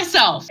defend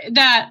myself,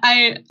 that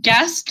I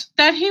guessed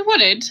that he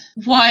wouldn't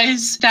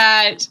was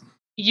that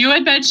you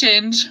had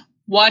mentioned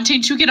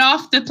wanting to get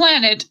off the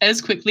planet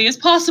as quickly as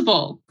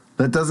possible.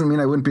 That doesn't mean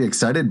I wouldn't be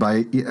excited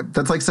by it.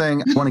 That's like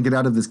saying I want to get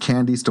out of this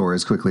candy store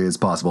as quickly as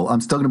possible.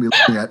 I'm still going to be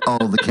looking at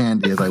all the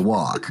candy as I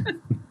walk.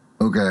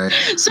 Okay.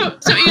 So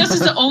Eos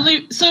is the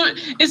only. So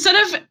instead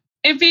of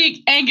it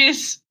being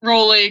Angus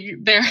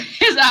rolling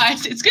his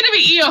eyes, it's going to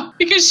be Eo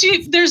because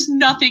there's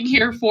nothing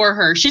here for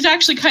her. She's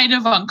actually kind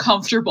of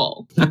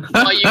uncomfortable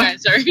while you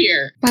guys are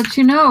here. But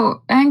you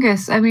know,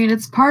 Angus, I mean,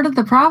 it's part of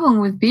the problem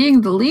with being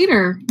the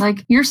leader.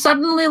 Like, you're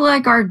suddenly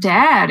like our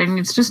dad, and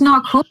it's just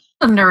not cool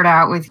to nerd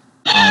out with you.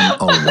 I'm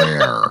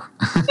aware.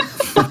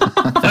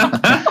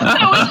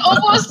 That was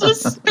almost a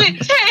spit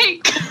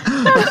take.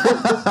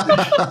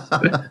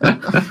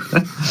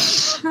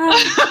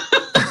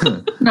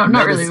 No,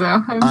 not really,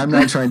 though. I'm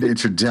not trying to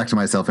interject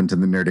myself into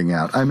the nerding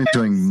out. I'm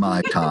enjoying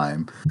my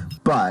time.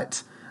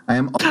 But I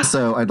am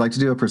also, I'd like to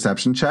do a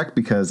perception check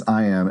because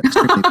I am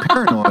extremely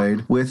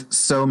paranoid with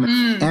so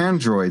many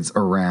androids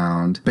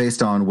around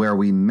based on where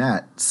we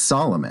met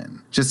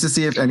Solomon. Just to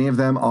see if any of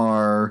them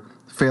are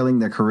failing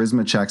their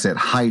charisma checks at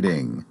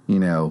hiding,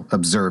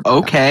 observe.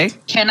 Okay.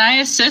 Can I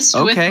assist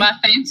with my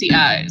fancy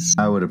eyes?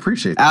 I would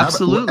appreciate that.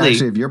 Absolutely.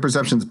 Actually, if your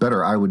perception's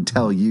better, I would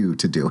tell you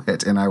to do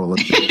it, and I will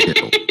assist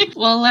you.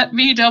 Well, let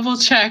me double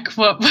check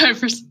what my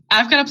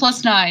I've got a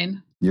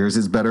 +9. Yours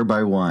is better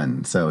by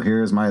 1, so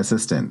here's my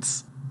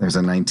assistance. There's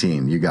a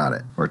 19. You got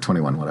it. Or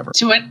 21, whatever.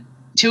 To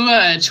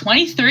a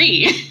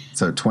 23.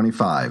 So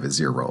 25 is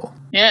your roll.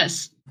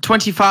 Yes.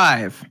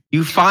 25.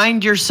 You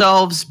find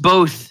yourselves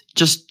both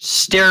just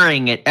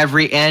staring at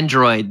every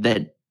android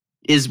that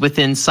is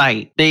within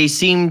sight. They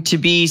seem to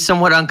be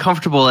somewhat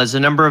uncomfortable as a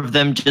number of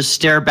them just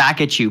stare back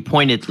at you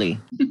pointedly.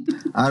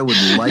 I would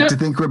like to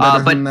think we're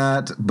better than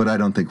that, but I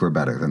don't think we're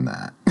better than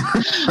that.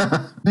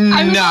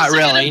 Not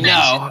really,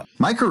 no.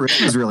 My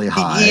charisma is really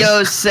high.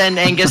 Eos and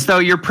Angus, though,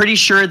 you're pretty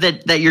sure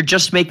that you're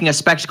just making a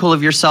spectacle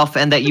of yourself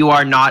and that you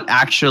are not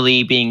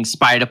actually being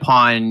spied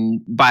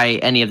upon by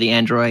any of the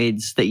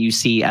androids that you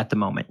see at the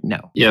moment.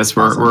 No. Yes,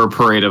 we're a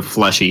parade of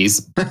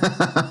fleshies.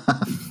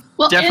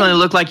 Well, definitely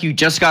look like you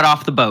just got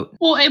off the boat.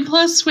 Well, and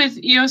plus with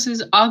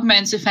Eos's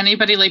augments, if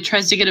anybody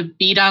tries to get a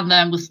beat on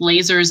them with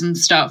lasers and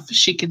stuff,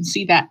 she can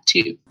see that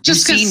too.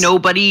 Just see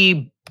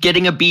nobody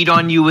getting a beat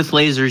on you with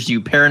lasers,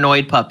 you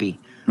paranoid puppy.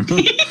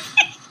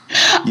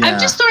 I'm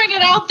just throwing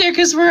it out there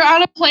because we're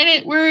on a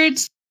planet where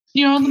it's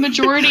the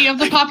majority of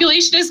the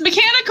population is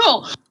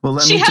mechanical. Well,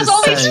 she has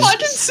all these fun.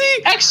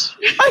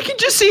 I can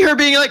just see her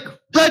being like,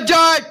 red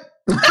dot.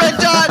 Red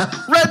dot,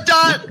 red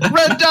dot,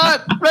 red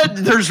dot, red.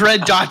 There's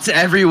red dots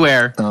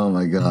everywhere. Oh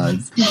my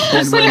god!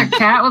 It's like a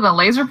cat with a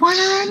laser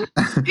pointer in.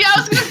 Yeah, I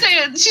was gonna say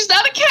it. She's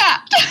not a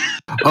cat.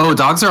 Oh,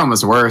 dogs are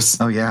almost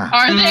worse. Oh yeah.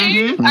 Are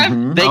they?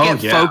 Mm-hmm. They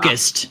get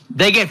focused.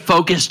 They get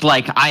focused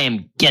like I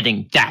am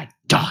getting that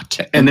dot.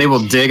 And they will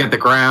dig at the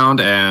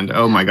ground and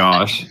oh my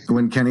gosh.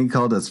 When Kenny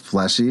called us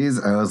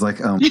fleshies, I was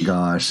like, oh my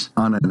gosh.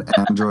 On an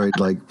android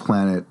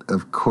planet,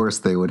 of course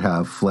they would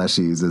have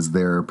fleshies as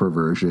their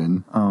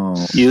perversion. Oh.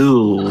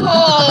 Ew.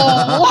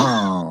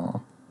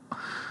 Oh.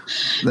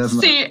 That's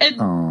see,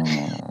 oh.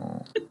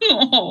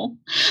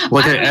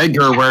 Look at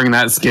Edgar wearing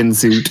that skin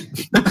suit.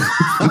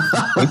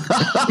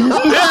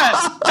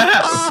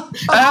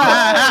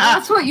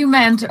 That's what you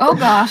meant. Oh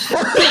gosh.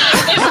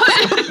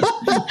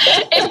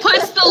 It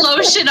puts the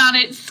lotion on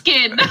its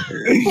skin.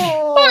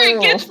 Or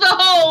it gets the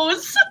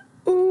hose.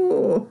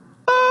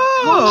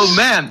 Oh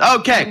man.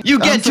 Okay. You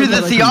get to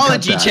the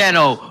theology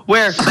channel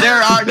where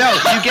there are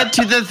you get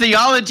to the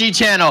theology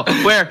channel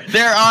where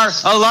there are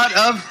a lot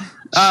of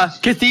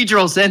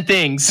cathedrals and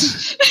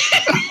things.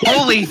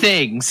 Holy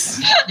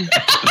things.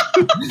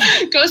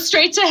 Go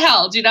straight to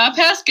hell. Do not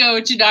pass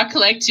go. Do not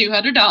collect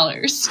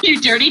 $200.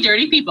 You dirty,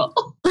 dirty people.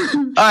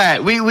 All right,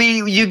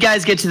 you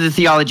guys get to the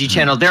theology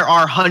channel. There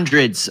are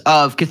hundreds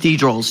of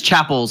cathedrals,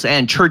 chapels,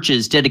 and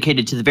churches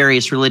dedicated to the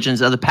various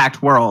religions of the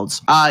Pact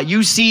Worlds.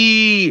 You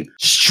see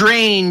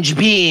strange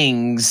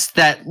beings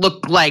that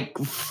look like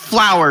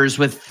flowers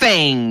with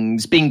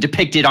fangs being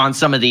depicted on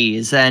some of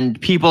these,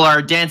 and people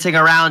are dancing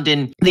around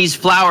in these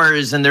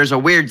flowers, and there's a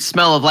weird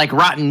smell of like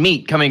rotten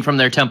meat coming from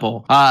their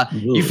temple.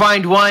 You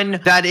find one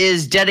that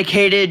is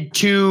dedicated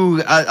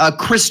to a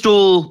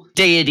crystal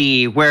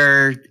deity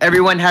where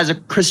everyone has a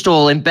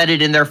crystal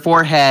embedded in their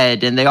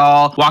forehead and they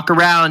all walk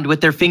around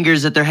with their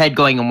fingers at their head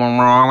going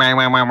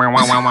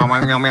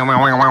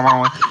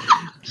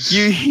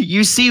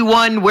you see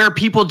one where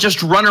people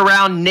just run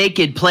around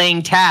naked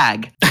playing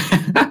tag.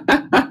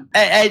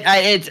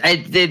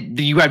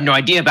 You have no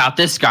idea about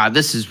this god.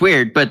 This is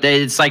weird, but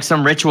it's like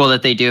some ritual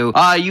that they do.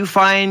 You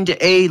find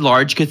a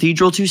large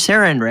cathedral to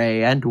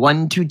Sarenrae and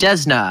one to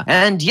Desna.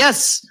 And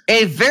yes,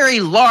 a very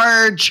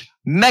large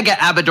Mega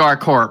Abadar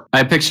Corp.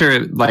 I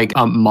picture like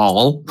a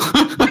mall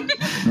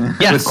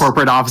yes, with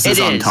corporate offices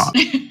on top.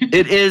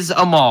 It is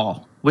a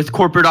mall with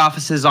corporate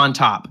offices on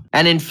top.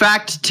 And in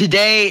fact,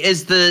 today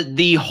is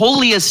the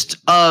holiest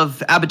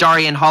of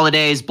Abadarian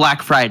holidays,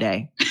 Black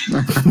Friday.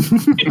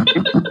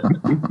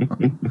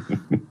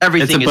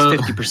 Everything is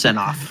 50%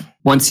 off.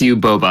 Once you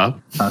boba.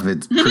 Of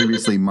its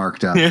previously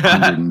marked up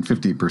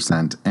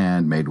 150%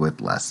 and made with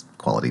less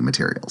quality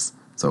materials.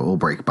 So it will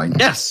break by now.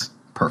 Yes.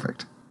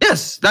 Perfect.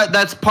 Yes,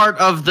 that's part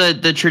of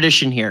the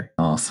tradition here.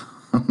 Awesome.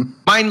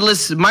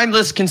 Mindless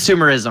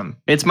consumerism.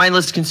 It's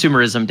mindless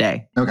consumerism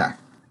day. Okay.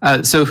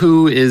 So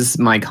who is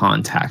my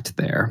contact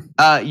there?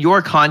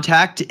 Your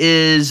contact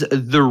is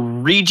the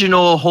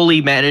regional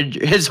holy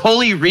manager, his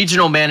holy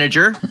regional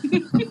manager,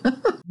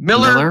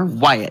 Miller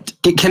Wyatt.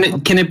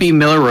 Can it be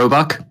Miller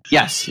Roebuck?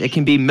 Yes, it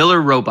can be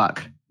Miller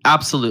Roebuck.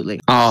 Absolutely.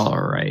 All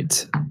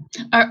right.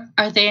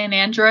 Are they an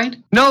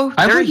android? No,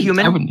 they're a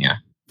human. Yeah.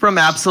 from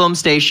Absalom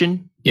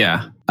Station.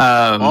 Yeah.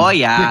 Oh,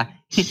 yeah.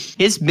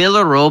 It's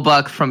Miller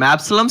Roebuck from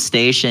Absalom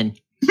Station.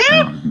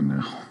 Oh,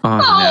 no.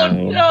 Oh,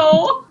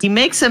 No. He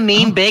makes a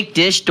mean baked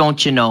dish,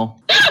 don't you know?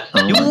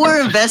 You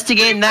were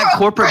investigating that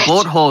corporate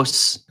boat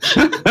host.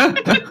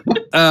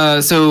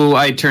 So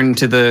I turn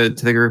to the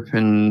group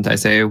and I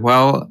say,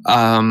 well,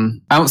 I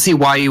don't see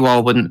why you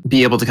all wouldn't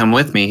be able to come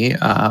with me.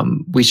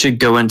 We should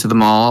go into the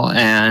mall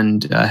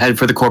and head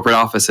for the corporate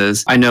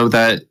offices. I know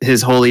that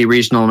His Holy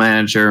Regional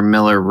Manager,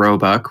 Miller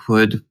Roebuck,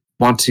 would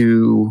want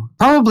to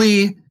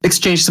probably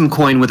exchange some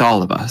coin with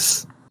all of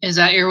us. Is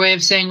that your way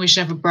of saying we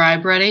should have a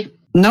bribe ready?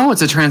 No,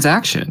 it's a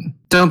transaction.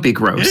 Don't be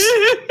gross.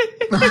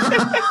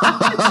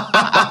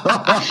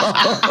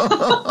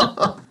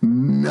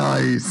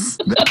 Nice.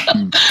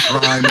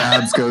 Prime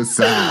Absco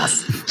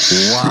sass.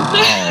 Wow.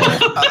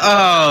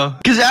 Oh,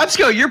 because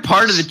Absco, you're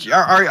part of the.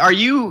 Are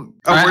you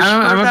a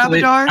worshiper of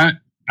Abadar?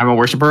 I'm a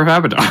worshiper of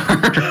Abadar.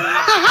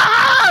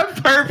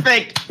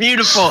 Perfect.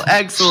 Beautiful.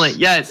 Excellent.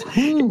 Yes.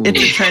 Ooh.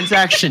 It's a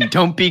transaction.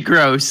 Don't be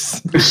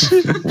gross.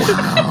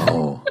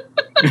 Wow.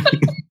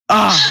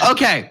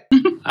 Okay.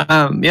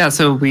 Yeah,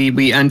 so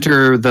we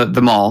enter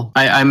the mall.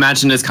 I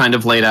imagine it's kind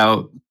of laid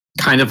out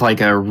kind of like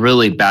a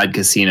really bad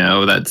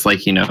casino that's like,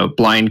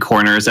 blind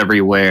corners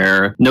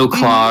everywhere, no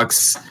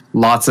clocks,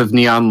 lots of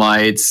neon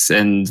lights,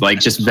 and like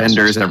just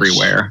vendors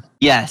everywhere.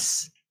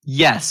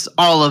 Yes,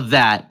 all of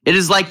that. It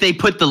is like they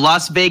put the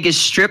Las Vegas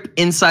Strip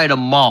inside a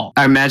mall.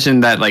 I imagine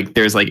that like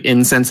there's like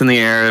incense in the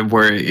air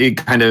where it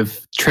kind of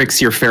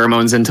tricks your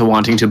pheromones into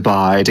wanting to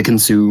buy, to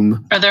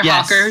consume. Are there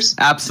hawkers?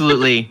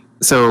 Absolutely.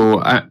 So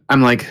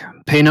I'm like,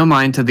 pay no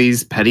mind to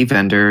these petty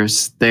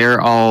vendors.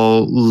 They're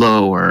all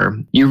lower.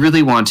 You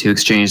really want to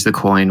exchange the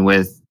coin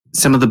with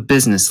some of the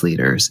business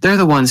leaders. They're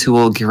the ones who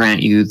will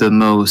grant you the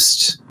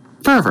most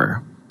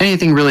fervor.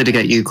 Anything really to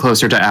get you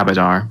closer to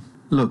Abadar.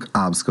 Look,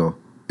 Absco,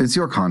 it's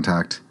your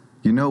contact.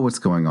 You know what's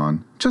going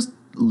on. Just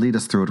lead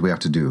us through what we have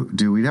to do.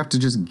 Do we have to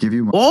just give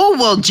you... Oh,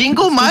 well,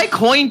 jingle my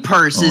coin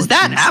purse. Is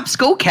that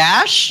Absco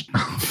cash?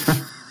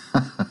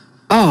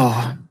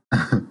 Oh,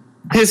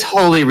 His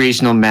Holy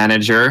Regional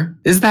Manager.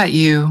 Is that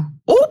you?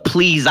 Oh,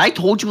 please. I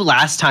told you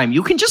last time.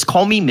 You can just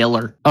call me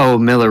Miller. Oh,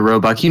 Miller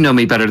Roebuck, you know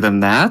me better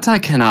than that. I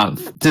cannot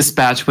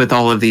dispatch with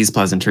all of these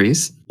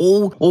pleasantries.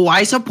 Oh,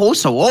 I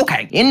suppose so.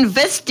 Okay.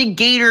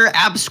 Investigator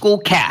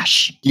Absco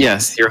Cash.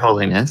 Yes, Your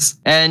Holiness.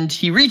 And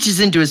he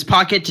reaches into his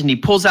pocket and he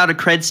pulls out a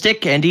cred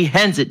stick and he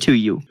hands it to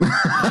you.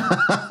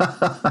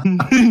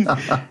 And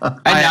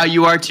now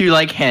you are to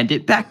hand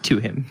it back to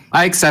him.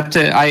 I accept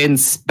it. I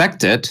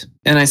inspect it.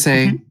 And I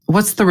say,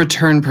 what's the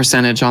return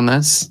percentage on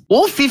this?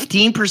 Oh,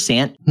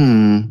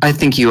 15%. I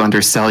think you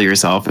undersell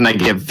yourself. And I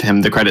give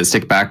him the credit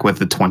stick back with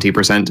the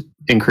 20%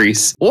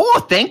 increase.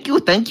 Oh,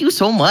 thank you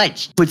so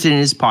much. Puts it in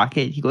his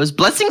pocket. He goes,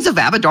 blessings of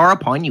Abadar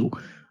upon you.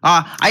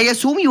 I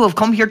assume you have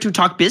come here to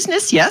talk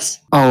business,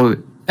 yes? Oh,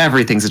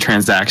 everything's a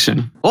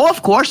transaction. Oh,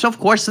 of course.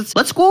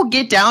 Let's go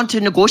get down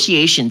to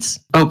negotiations.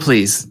 Oh,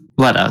 please.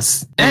 Let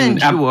us.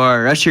 And you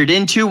are ushered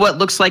into what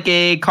looks like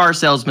a car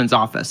salesman's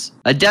office.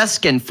 A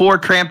desk and 4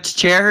 cramped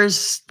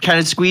chairs kind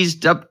of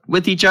squeezed up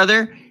with each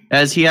other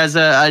as he has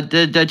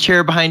a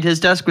chair behind his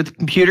desk with a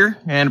computer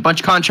and a bunch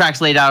of contracts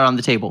laid out on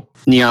the table.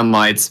 Neon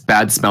lights,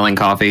 bad smelling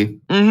coffee.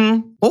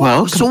 Mm-hmm. Oh,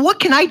 well, so what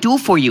can I do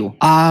for you?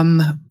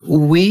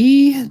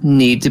 We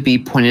need to be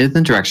pointed in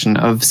the direction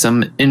of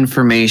some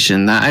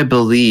information that I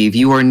believe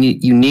you are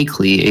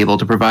uniquely able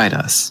to provide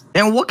us.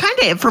 And what kind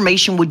of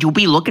information would you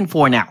be looking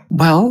for now?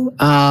 Well,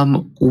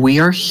 we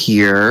are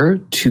here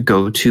to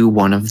go to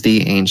one of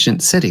the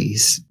ancient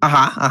cities.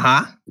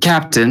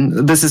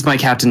 Captain, this is my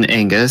Captain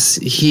Angus.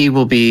 He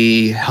will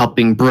be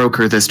helping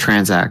broker this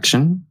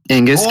transaction.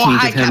 Angus, can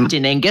you give him...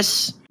 Captain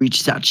Angus.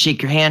 Reaches out to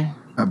shake your hand.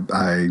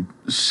 I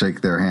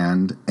shake their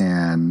hand,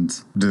 and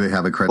do they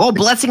have a credit? Oh,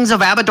 blessings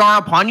of Abadar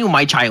upon you,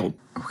 my child.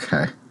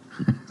 Okay.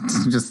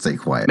 Just stay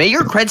quiet. May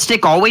your cred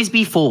stick always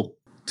be full.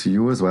 To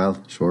you as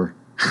well, sure.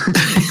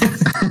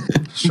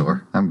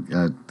 Sure.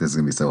 This is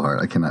going to be so hard.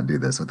 I cannot do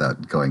this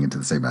without going into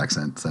the same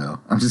accent, so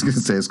I'm just going to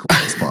stay as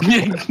quiet as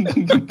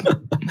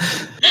possible.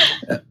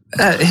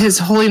 His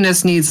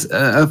Holiness needs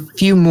a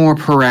few more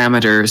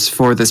parameters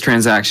for this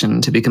transaction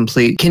to be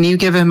complete. Can you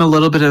give him a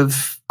little bit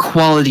of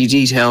quality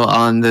detail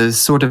on the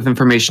sort of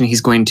information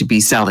he's going to be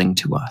selling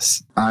to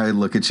us? I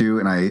look at you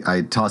and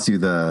I toss you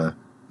the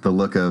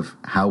look of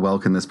how well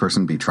can this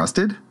person be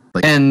trusted?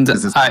 And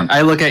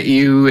I look at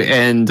you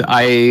and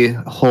I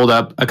hold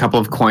up a couple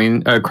of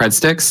cred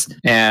sticks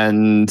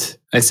and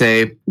I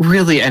say,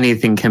 really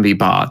anything can be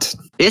bought.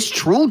 It's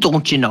true,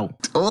 don't you know?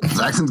 Oh,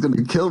 this accent's going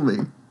to kill me.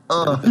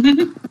 Now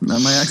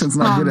my accent's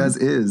not good as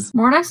is.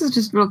 Mordax is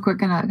just real quick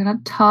gonna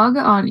tug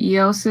on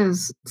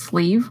Eos's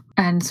sleeve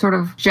and sort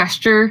of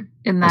gesture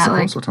in that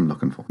that's what I'm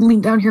looking for.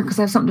 Lean down here because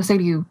I have something to say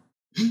to you.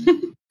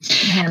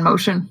 Hand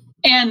motion.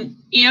 And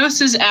Eos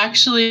is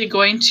actually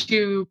going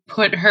to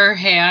put her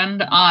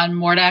hand on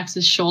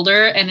Mordax's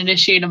shoulder and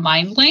initiate a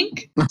mind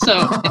link.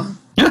 So,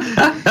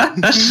 and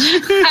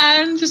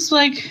just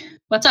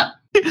what's up?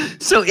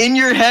 So in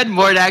your head,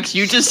 Mordax,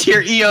 you just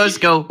hear Eos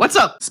go, "What's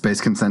up?"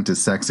 Space consent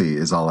is sexy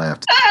is all I have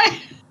to.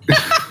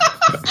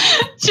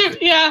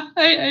 Yeah,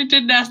 I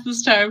didn't ask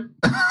this time.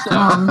 So.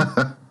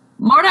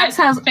 Mordax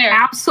has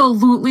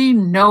absolutely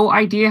no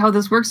idea how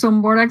this works, so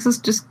Mordax is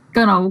just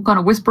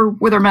gonna whisper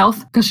with her mouth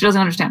because she doesn't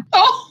understand.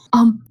 Oh.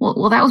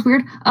 Well, that was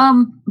weird.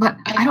 But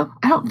I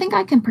don't think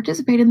I can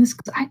participate in this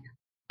because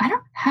I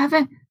don't have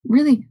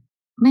really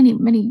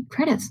many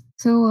credits.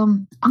 So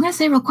I'm gonna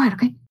say real quiet,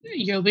 okay?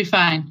 You'll be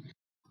fine.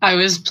 I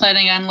was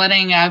planning on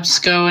letting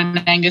Absco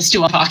and Angus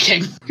do all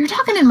talking. You're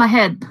talking in my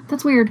head.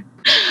 That's weird.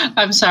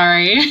 I'm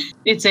sorry.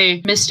 It's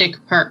a mystic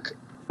perk.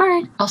 All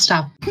right. I'll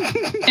stop.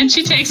 And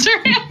she takes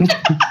her hand.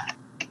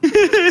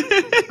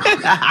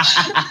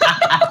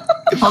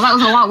 Well, that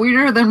was a lot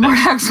weirder than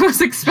Mordax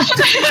was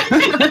expecting.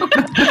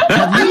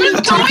 I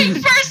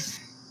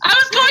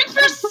was going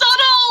for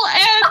subtle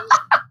and...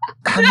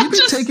 Have you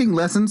been taking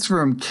lessons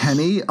from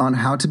Kenny on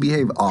how to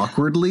behave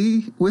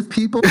awkwardly with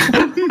people?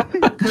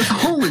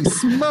 Holy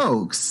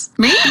smokes.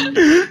 Me?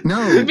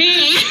 No.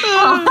 Me?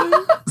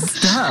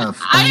 Steph.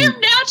 I am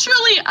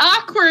naturally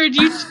awkward.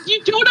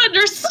 You don't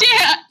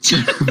understand.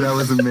 That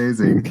was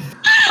amazing.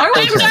 I'm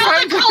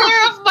not the color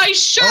of my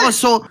shirt.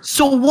 Oh,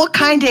 so what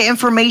kind of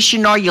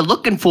information are you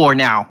looking for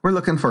now? We're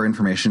looking for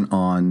information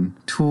on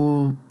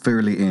two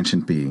fairly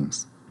ancient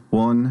beings.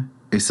 One,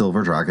 a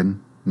silver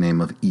dragon,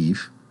 name of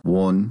Eve.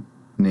 One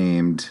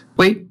named...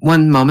 Wait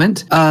 1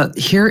 moment.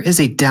 Here is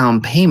a down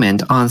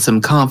payment on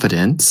some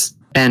confidence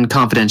and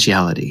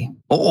confidentiality.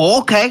 Oh,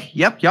 okay.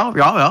 Yep. You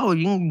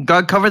can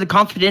cover the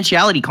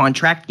confidentiality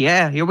contract.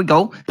 Yeah, here we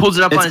go. Pulls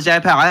it up on his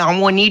iPad. I'm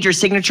going to need your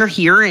signature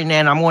here, and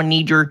then I'm going to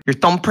need your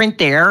thumbprint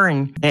there,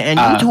 and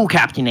you too,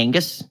 Captain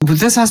Angus.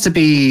 This has to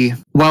be,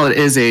 while it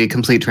is a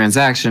complete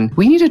transaction,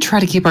 we need to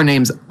try to keep our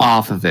names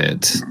off of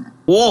it.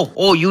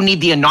 Oh, you need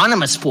the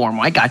anonymous form.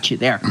 I got you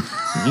there.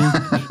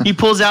 He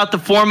pulls out the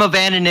form of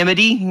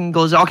anonymity and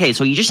goes, okay,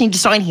 so you just need to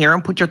sign here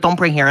and put your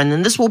thumbprint here, and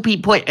then this will be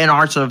put in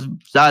our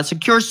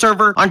secure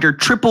server under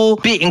triple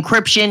bit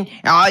encryption.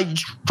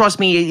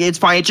 Trust me, it's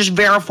fine. It just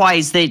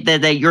verifies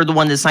that you're the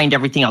one that signed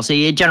everything else.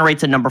 It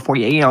generates a number for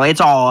you. You know, it's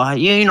all,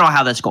 you know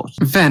how this goes.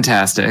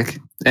 Fantastic.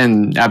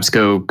 And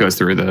Absco goes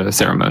through the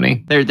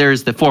ceremony.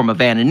 There's the form of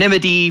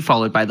anonymity,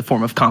 followed by the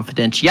form of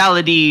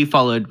confidentiality,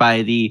 followed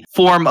by the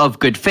form of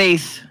good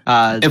faith,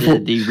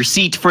 the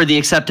receipt for the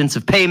acceptance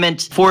of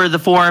payment for the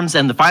forms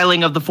and the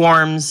filing of the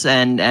forms,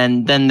 and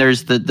then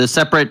there's the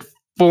separate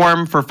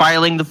form for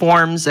filing the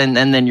forms, and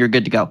then you're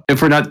good to go.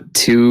 If we're not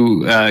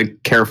too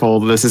careful,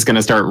 this is going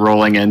to start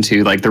rolling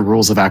into like the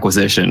rules of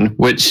acquisition,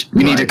 which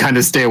we need to kind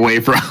of stay away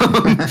from.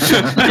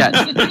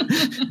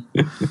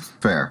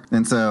 Fair.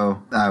 And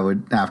so I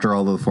would, after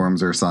all the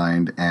forms are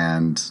signed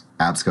and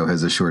Absco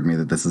has assured me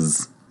that this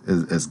is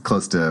as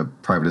close to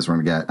private as we're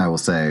going to get, I will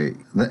say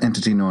the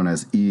entity known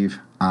as Eve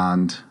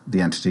and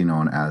the entity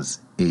known as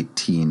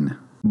 18.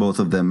 Both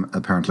of them,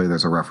 apparently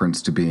there's a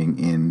reference to being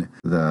in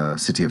the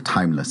city of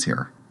Timeless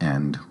here.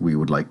 And we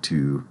would like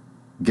to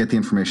get the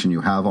information you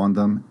have on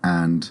them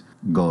and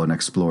go and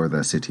explore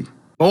the city.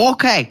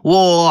 Okay.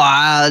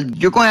 Well,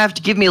 you're going to have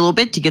to give me a little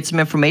bit to get some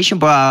information,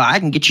 but I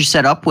can get you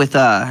set up with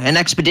an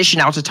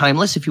expedition out to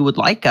Timeless if you would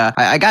like.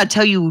 I got to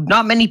tell you,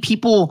 not many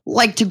people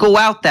like to go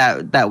out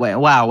that way.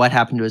 Wow, what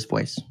happened to his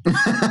voice?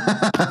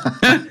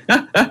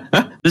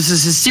 This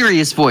is his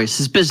serious voice,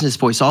 his business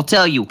voice. I'll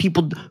tell you,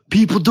 people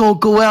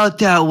don't go out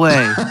that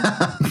way.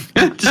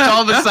 Just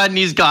all of a sudden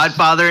he's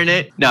Godfathering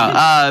it.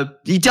 No,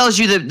 he tells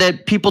you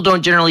that people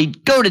don't generally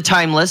go to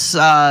Timeless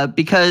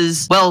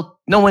because, well,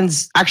 no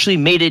one's actually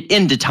made it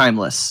into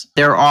Timeless.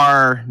 There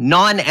are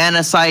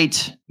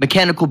non-anosite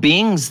mechanical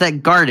beings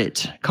that guard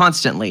it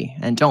constantly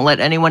and don't let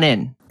anyone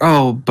in.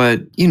 Oh,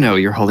 but you know,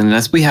 Your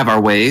Holiness, we have our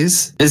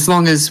ways. As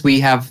long as we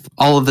have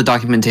all of the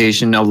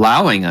documentation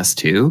allowing us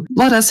to,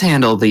 let us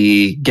handle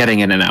the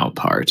getting in and out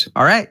part.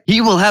 All right. He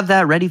will have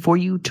that ready for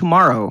you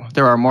tomorrow.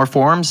 There are more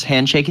forms,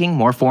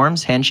 handshaking,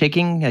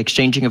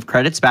 exchanging of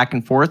credits back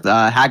and forth,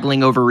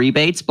 haggling over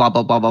rebates, blah,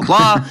 blah, blah, blah,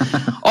 blah.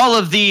 All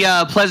of the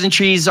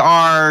pleasantries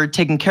are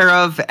taken care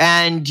of,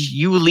 and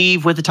you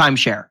leave with a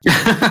timeshare.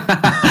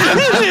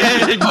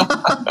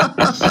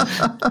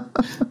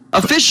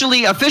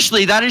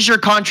 Officially, that is your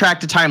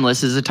contract to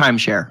Timeless, is a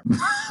timeshare.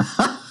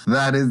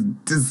 That is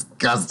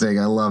disgusting.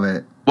 I love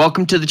it.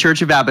 Welcome to the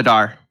Church of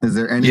Abadar. Is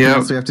there anything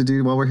else we have to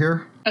do while we're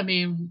here? I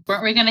mean,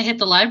 weren't we going to hit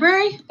the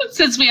library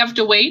since we have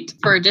to wait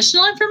for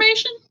additional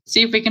information?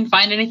 See if we can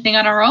find anything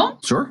on our own?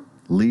 Sure.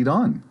 Lead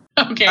on.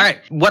 Okay. All right.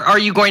 What are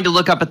you going to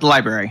look up at the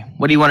library?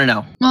 What do you want to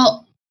know?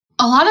 Well,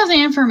 a lot of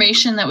the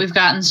information that we've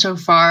gotten so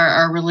far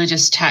are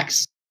religious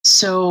texts.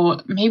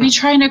 So maybe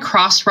trying to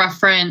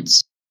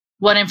cross-reference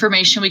what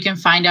information we can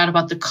find out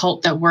about the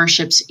cult that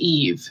worships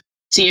Eve.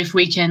 See if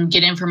we can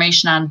get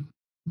information on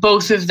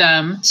both of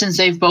them, since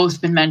they've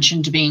both been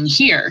mentioned being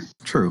here.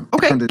 True.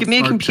 Okay, give me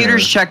a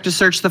computer's check to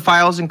search the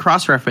files and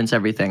cross-reference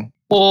everything.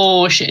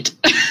 Oh, shit.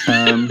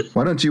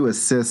 Why don't you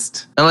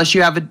assist? Unless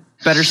you have a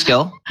better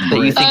skill that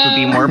you think would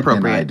be more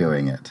appropriate. Am I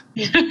doing it?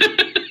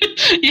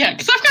 Yeah,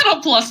 because I've got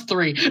a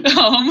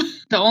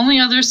 +3. The only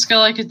other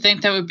skill I could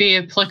think that would be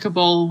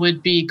applicable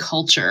would be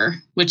culture,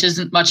 which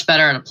isn't much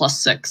better at a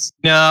 +6.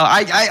 No,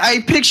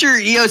 I picture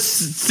Eos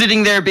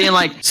sitting there being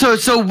like,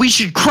 so we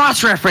should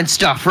cross-reference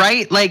stuff,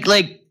 right? Like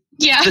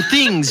yeah. the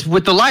things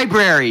with the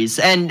libraries,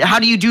 and how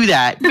do you do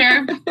that?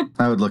 Fair.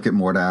 I would look at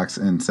Mordax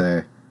and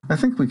say, I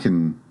think we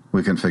can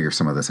figure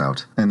some of this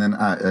out. And then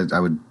I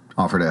would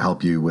offer to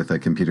help you with a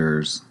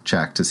computer's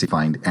check to see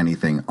find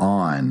anything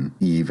on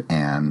Eve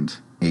and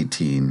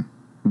 18,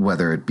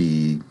 whether it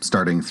be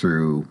starting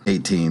through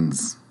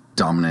 18's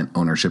dominant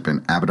ownership in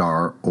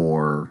Abadar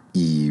or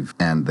Eve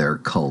and their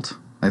cult.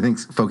 I think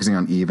focusing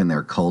on Eve and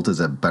their cult is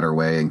a better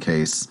way in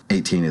case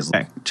 18 is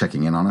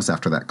checking in on us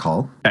after that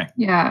call. Okay.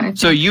 Yeah.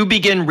 So you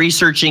begin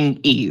researching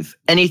Eve.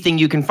 Anything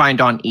you can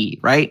find on Eve,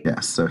 right?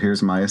 Yes. So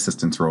here's my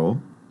assistance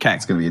roll. Okay.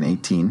 It's going to be an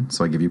 18,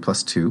 so I give you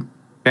 +2.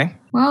 Okay.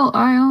 Well,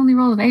 I only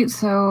rolled an 8,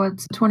 so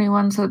it's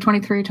 21, so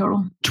 23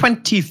 total.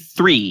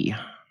 23.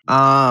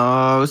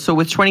 So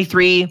with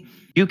 23,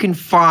 you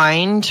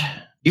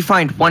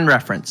find one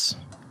reference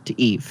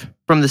to Eve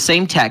from the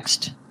same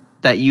text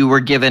that you were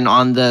given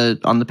on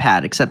the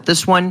pad, except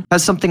this one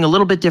has something a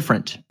little bit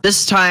different.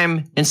 This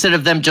time, instead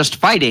of them just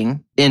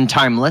fighting in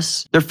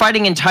Timeless, they're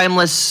fighting in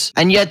Timeless,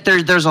 and yet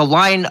there's a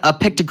line, a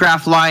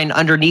pictograph line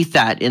underneath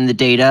that in the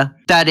data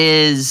that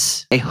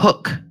is a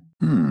hook.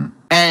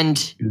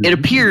 And it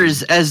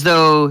appears as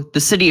though the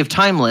city of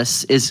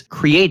Timeless is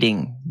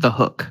creating the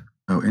hook.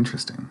 Oh,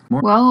 interesting.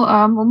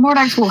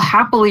 Mordax will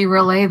happily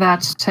relay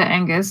that to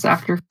Angus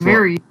after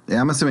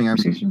I'm assuming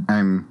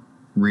I'm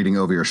reading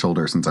over your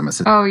shoulder since I'm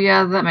assisting. Oh,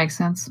 yeah, that makes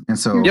sense. And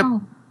so, Yep.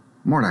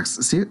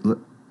 Mordax, see,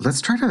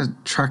 let's try to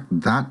track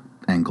that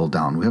angle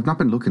down. We have not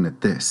been looking at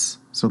this.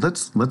 So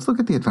let's look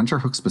at the adventure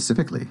hook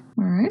specifically.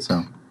 All right.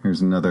 So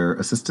here's another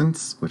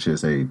assistance, which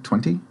is a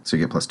 20. So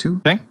you get +2.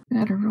 Okay.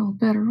 Better roll.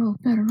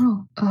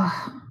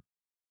 Ugh.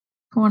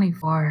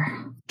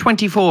 24.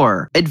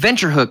 24.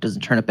 Adventure hook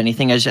doesn't turn up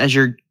anything. As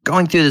you're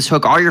going through this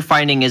hook, all you're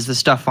finding is the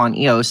stuff on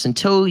Eos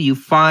until you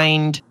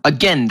find,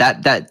 again,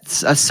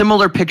 that's a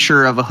similar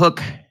picture of a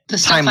hook. The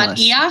stuff Timeless. on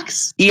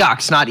Eox?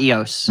 Eox, not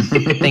Eos.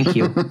 Thank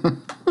you.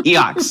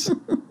 Eox.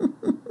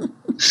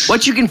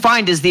 What you can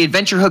find is the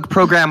adventure hook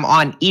program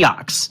on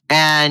Eox.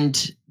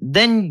 And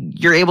then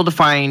you're able to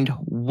find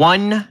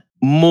one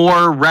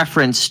more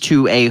reference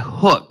to a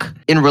hook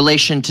in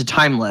relation to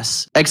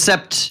Timeless,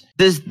 except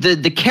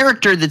the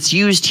character that's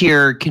used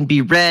here can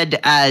be read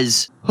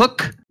as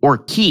hook or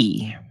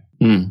key.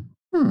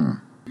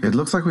 It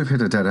looks like we've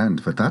hit a dead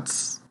end, but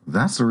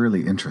that's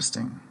really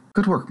interesting.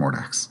 Good work,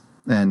 Mordax.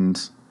 And,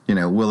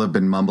 we'll have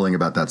been mumbling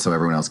about that so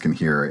everyone else can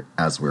hear it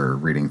as we're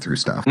reading through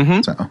stuff.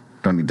 So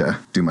don't need to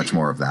do much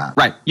more of that.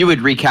 Right. You would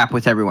recap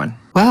with everyone.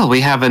 Well, we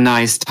have a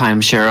nice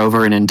timeshare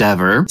over in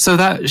Endeavor, so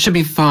that should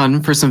be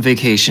fun for some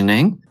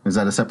vacationing. Is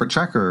that a separate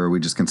check, or are we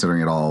just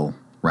considering it all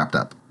wrapped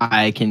up?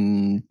 I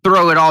can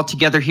throw it all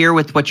together here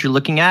with what you're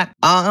looking at.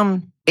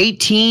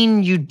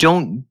 18, you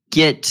don't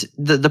get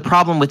the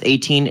problem with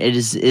 18. It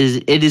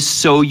is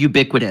so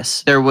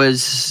ubiquitous. There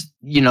was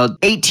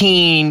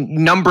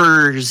 18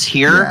 numbers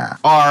here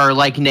are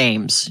like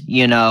names.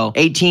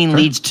 18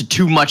 leads to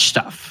too much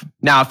stuff.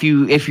 Now, if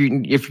you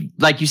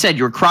like you said,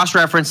 you're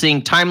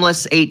cross-referencing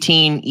Timeless,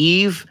 18,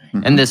 Eve,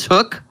 and this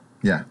hook.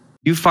 Yeah.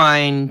 You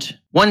find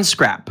one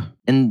scrap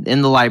in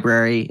the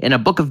library in a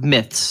book of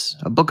myths,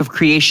 a book of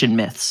creation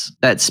myths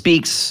that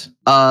speaks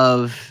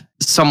of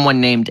someone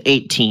named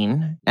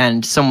 18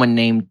 and someone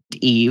named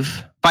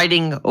Eve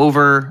fighting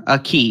over a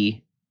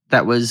key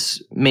that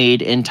was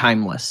made in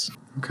Timeless.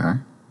 Okay.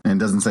 And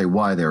it doesn't say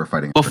why they were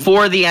fighting.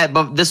 Before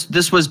this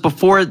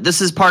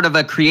is part of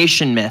a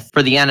creation myth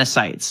for the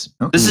Anacites.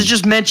 Okay. This is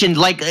just mentioned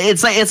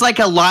it's like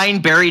a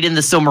line buried in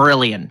the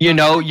Silmarillion.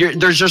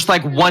 There's just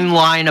like one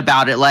line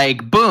about it,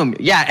 like boom,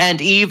 yeah, and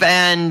Eve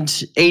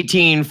and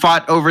 18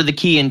 fought over the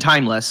key in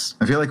Timeless.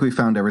 I feel like we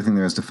found everything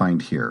there is to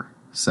find here.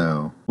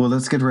 So,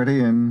 let's get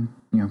ready and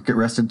get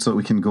rested so that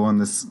we can go on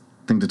this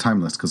thing to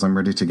Timeless, because I'm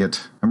ready to get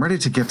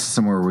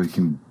somewhere where we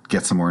can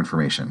get some more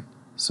information.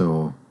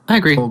 So I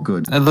agree. Oh,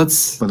 good.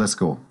 Let's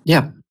go.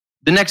 Yeah.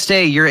 The next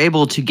day, you're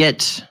able to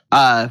get,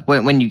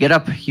 when you get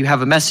up, you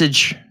have a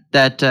message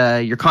that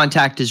your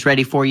contact is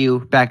ready for you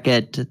back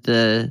at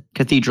the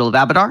Cathedral of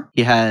Abadar.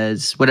 He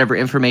has whatever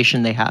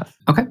information they have.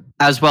 Okay.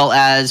 As well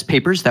as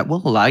papers that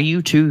will allow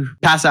you to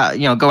pass out,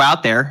 go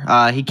out there.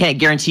 He can't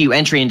guarantee you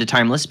entry into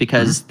Timeless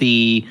because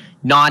the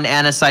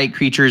non-Anacite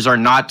creatures are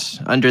not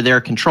under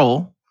their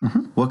control.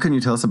 What can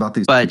you tell us about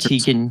these But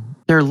creatures?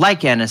 they're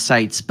like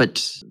Anacites,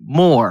 but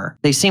more.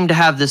 They seem to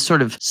have this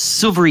sort of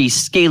silvery,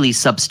 scaly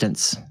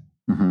substance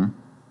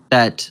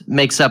that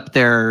makes up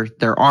their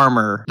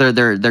armor,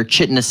 their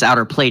chitinous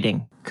outer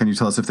plating. Can you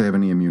tell us if they have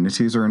any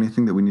immunities or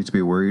anything that we need to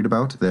be worried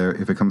about there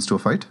if it comes to a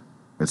fight?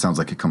 It sounds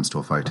like it comes to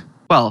a fight.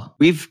 Well,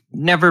 we've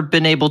never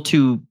been able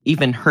to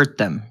even hurt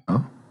them.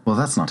 Oh, well,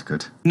 that's not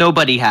good.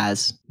 Nobody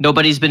has.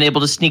 Nobody's been able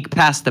to sneak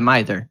past them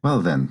either. Well,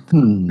 then,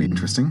 that'll be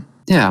interesting.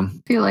 Yeah. I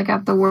feel like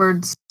at the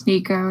word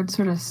sneak, I would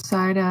sort of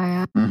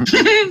side-eye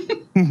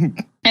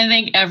it. I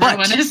think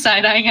everyone is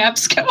side-eyeing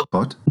Absco.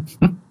 What?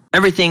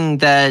 Everything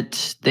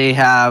that they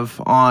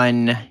have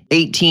on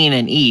 18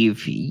 and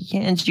Eve, he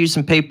hands you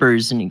some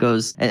papers and he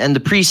goes, and the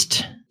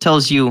priest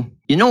tells you,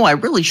 I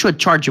really should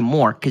charge you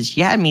more because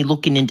you had me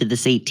looking into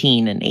this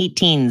 18, and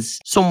 18's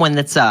someone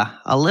that's a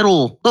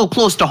little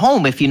close to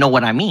home, if you know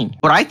what I mean.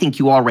 But I think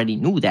you already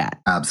knew that.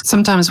 Absco.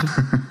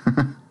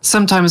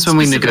 Sometimes when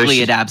we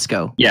negotiate at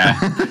Absco. Yeah.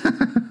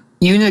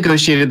 You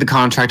negotiated the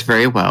contract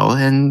very well,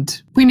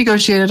 and we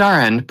negotiated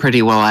our end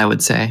pretty well, I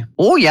would say.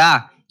 Oh,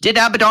 yeah. Did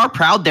Abadar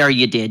proud there,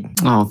 you did.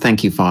 Oh,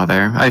 thank you,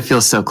 Father. I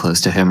feel so close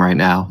to him right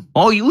now.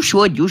 Oh, you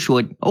should.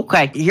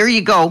 Okay, here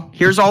you go.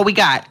 Here's all we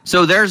got.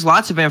 So there's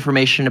lots of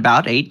information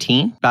about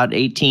 18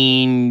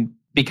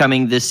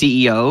 becoming the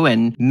CEO,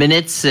 and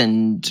minutes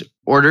and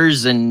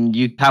orders, and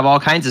you have all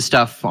kinds of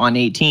stuff on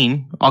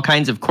 18, all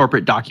kinds of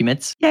corporate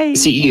documents. Yay.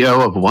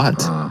 CEO of what?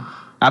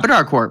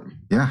 Abadar Corp.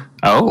 Yeah.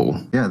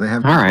 Oh. Yeah, they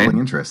have controlling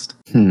interest.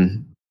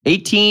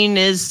 18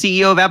 is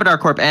CEO of Abadar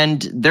Corp,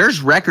 and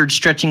there's records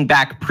stretching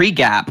back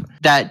pre-gap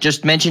that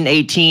just mention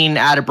 18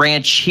 at a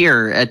branch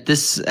here at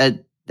this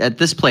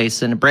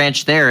place and a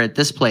branch there at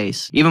this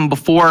place. Even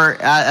before,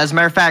 as a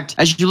matter of fact,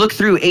 as you look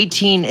through,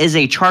 18 is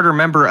a charter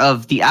member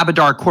of the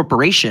Abadar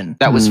Corporation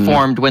that was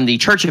formed when the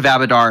Church of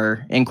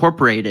Abadar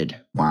incorporated.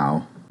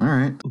 Wow. All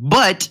right.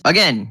 But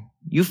again,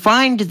 you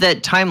find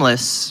that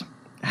Timeless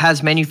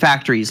has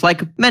manufactories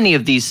like many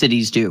of these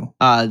cities do.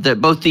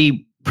 Both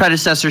the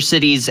predecessor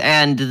cities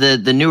and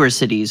the newer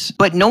cities,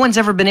 but no one's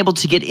ever been able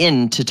to get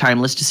into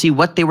Timeless to see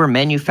what they were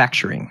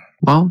manufacturing.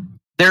 Well,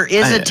 there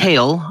is a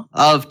tale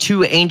of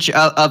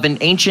an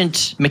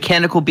ancient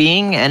mechanical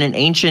being and an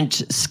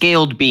ancient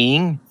scaled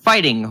being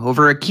fighting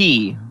over a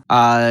key.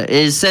 It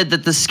is said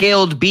that the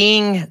scaled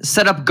being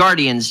set up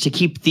guardians to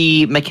keep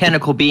the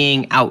mechanical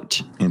being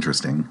out.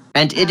 Interesting.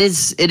 And it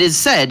is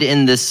said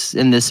in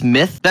this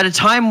myth that a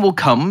time will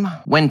come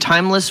when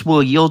Timeless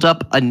will yield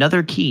up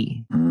another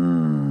key.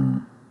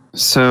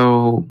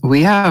 So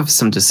we have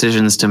some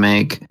decisions to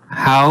make.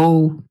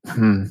 How?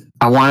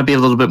 I want to be a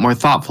little bit more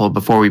thoughtful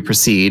before we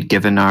proceed,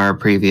 given our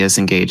previous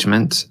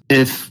engagement.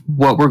 If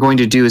what we're going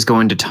to do is go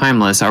into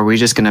Timeless, are we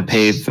just going to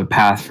pave the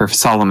path for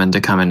Solomon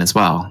to come in as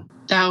well?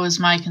 That was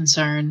my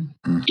concern.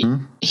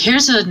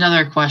 Here's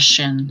another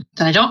question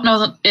that I don't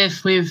know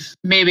if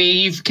maybe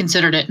you've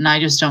considered it and I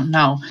just don't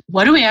know.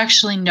 What do we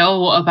actually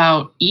know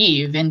about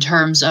Eve in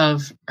terms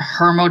of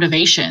her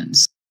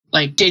motivations?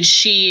 Like, did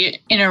she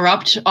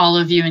interrupt all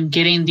of you in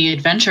getting the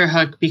adventure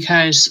hook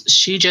because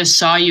she just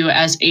saw you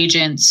as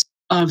agents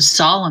of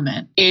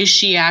Solomon? Is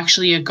she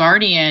actually a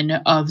guardian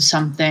of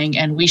something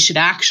and we should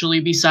actually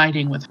be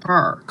siding with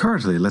her?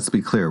 Currently, let's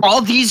be clear.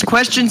 All these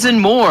questions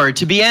and more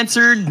to be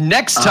answered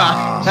next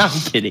time. No,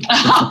 I'm kidding.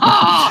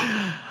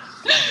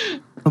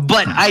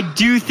 But I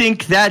do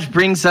think that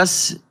brings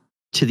us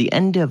to the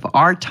end of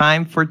our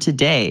time for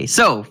today.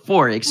 So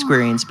for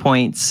ExQueerience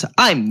Points,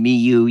 I'm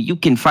Miyu. You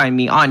can find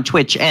me on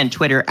Twitch and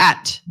Twitter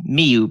at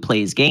Miyu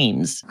Plays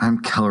Games. I'm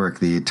Kellerick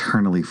the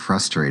Eternally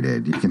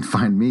Frustrated. You can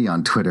find me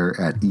on Twitter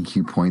at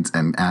EQ Points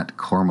and at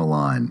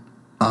Cormelon.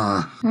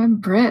 I'm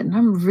Britt, and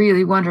I'm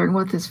really wondering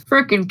what this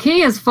frickin'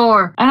 key is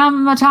for. And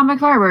I'm Atomic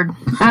Firebird.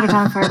 Not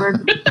Atomic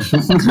Firebird.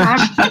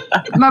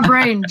 My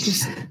brain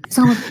just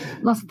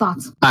lots of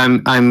thoughts.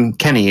 I'm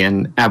Kenny,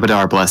 and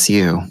Abadar bless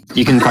you.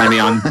 You can find me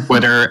on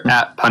Twitter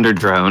at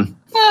Punderdrone.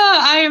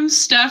 I am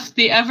Steph,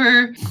 the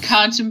ever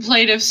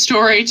contemplative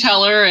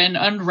storyteller and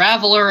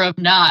unraveler of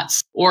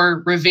knots,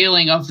 or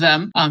revealing of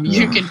them.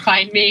 You can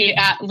find me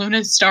at Luna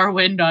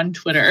Starwind on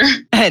Twitter.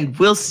 And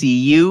we'll see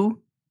you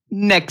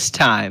next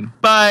time.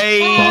 Bye.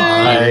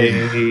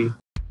 Bye.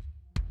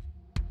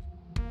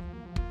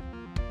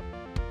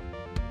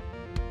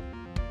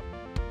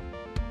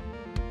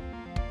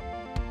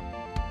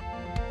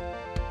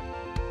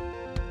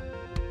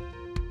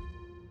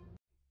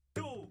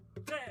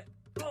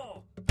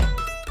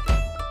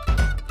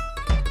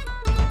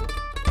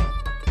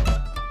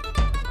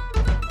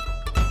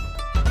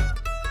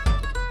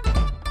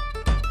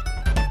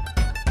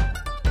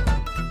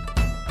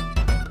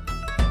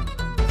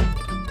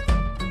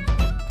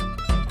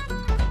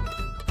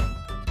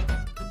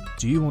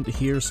 Do you want to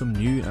hear some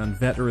new and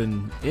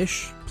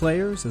veteran-ish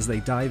players as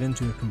they dive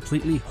into a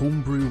completely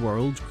homebrew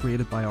world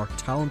created by our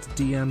talented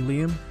DM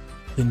Liam?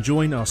 Then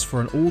join us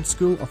for an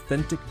old-school,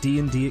 authentic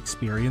D&D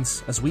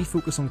experience as we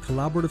focus on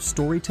collaborative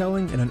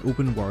storytelling in an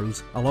open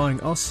world, allowing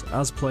us,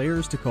 as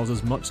players, to cause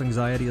as much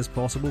anxiety as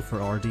possible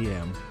for our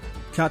DM.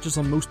 Catch us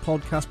on most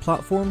podcast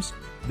platforms,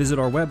 visit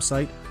our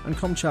website, and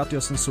come chat to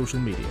us on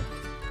social media.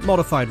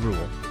 Modified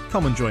Rule.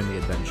 Come and join the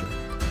adventure.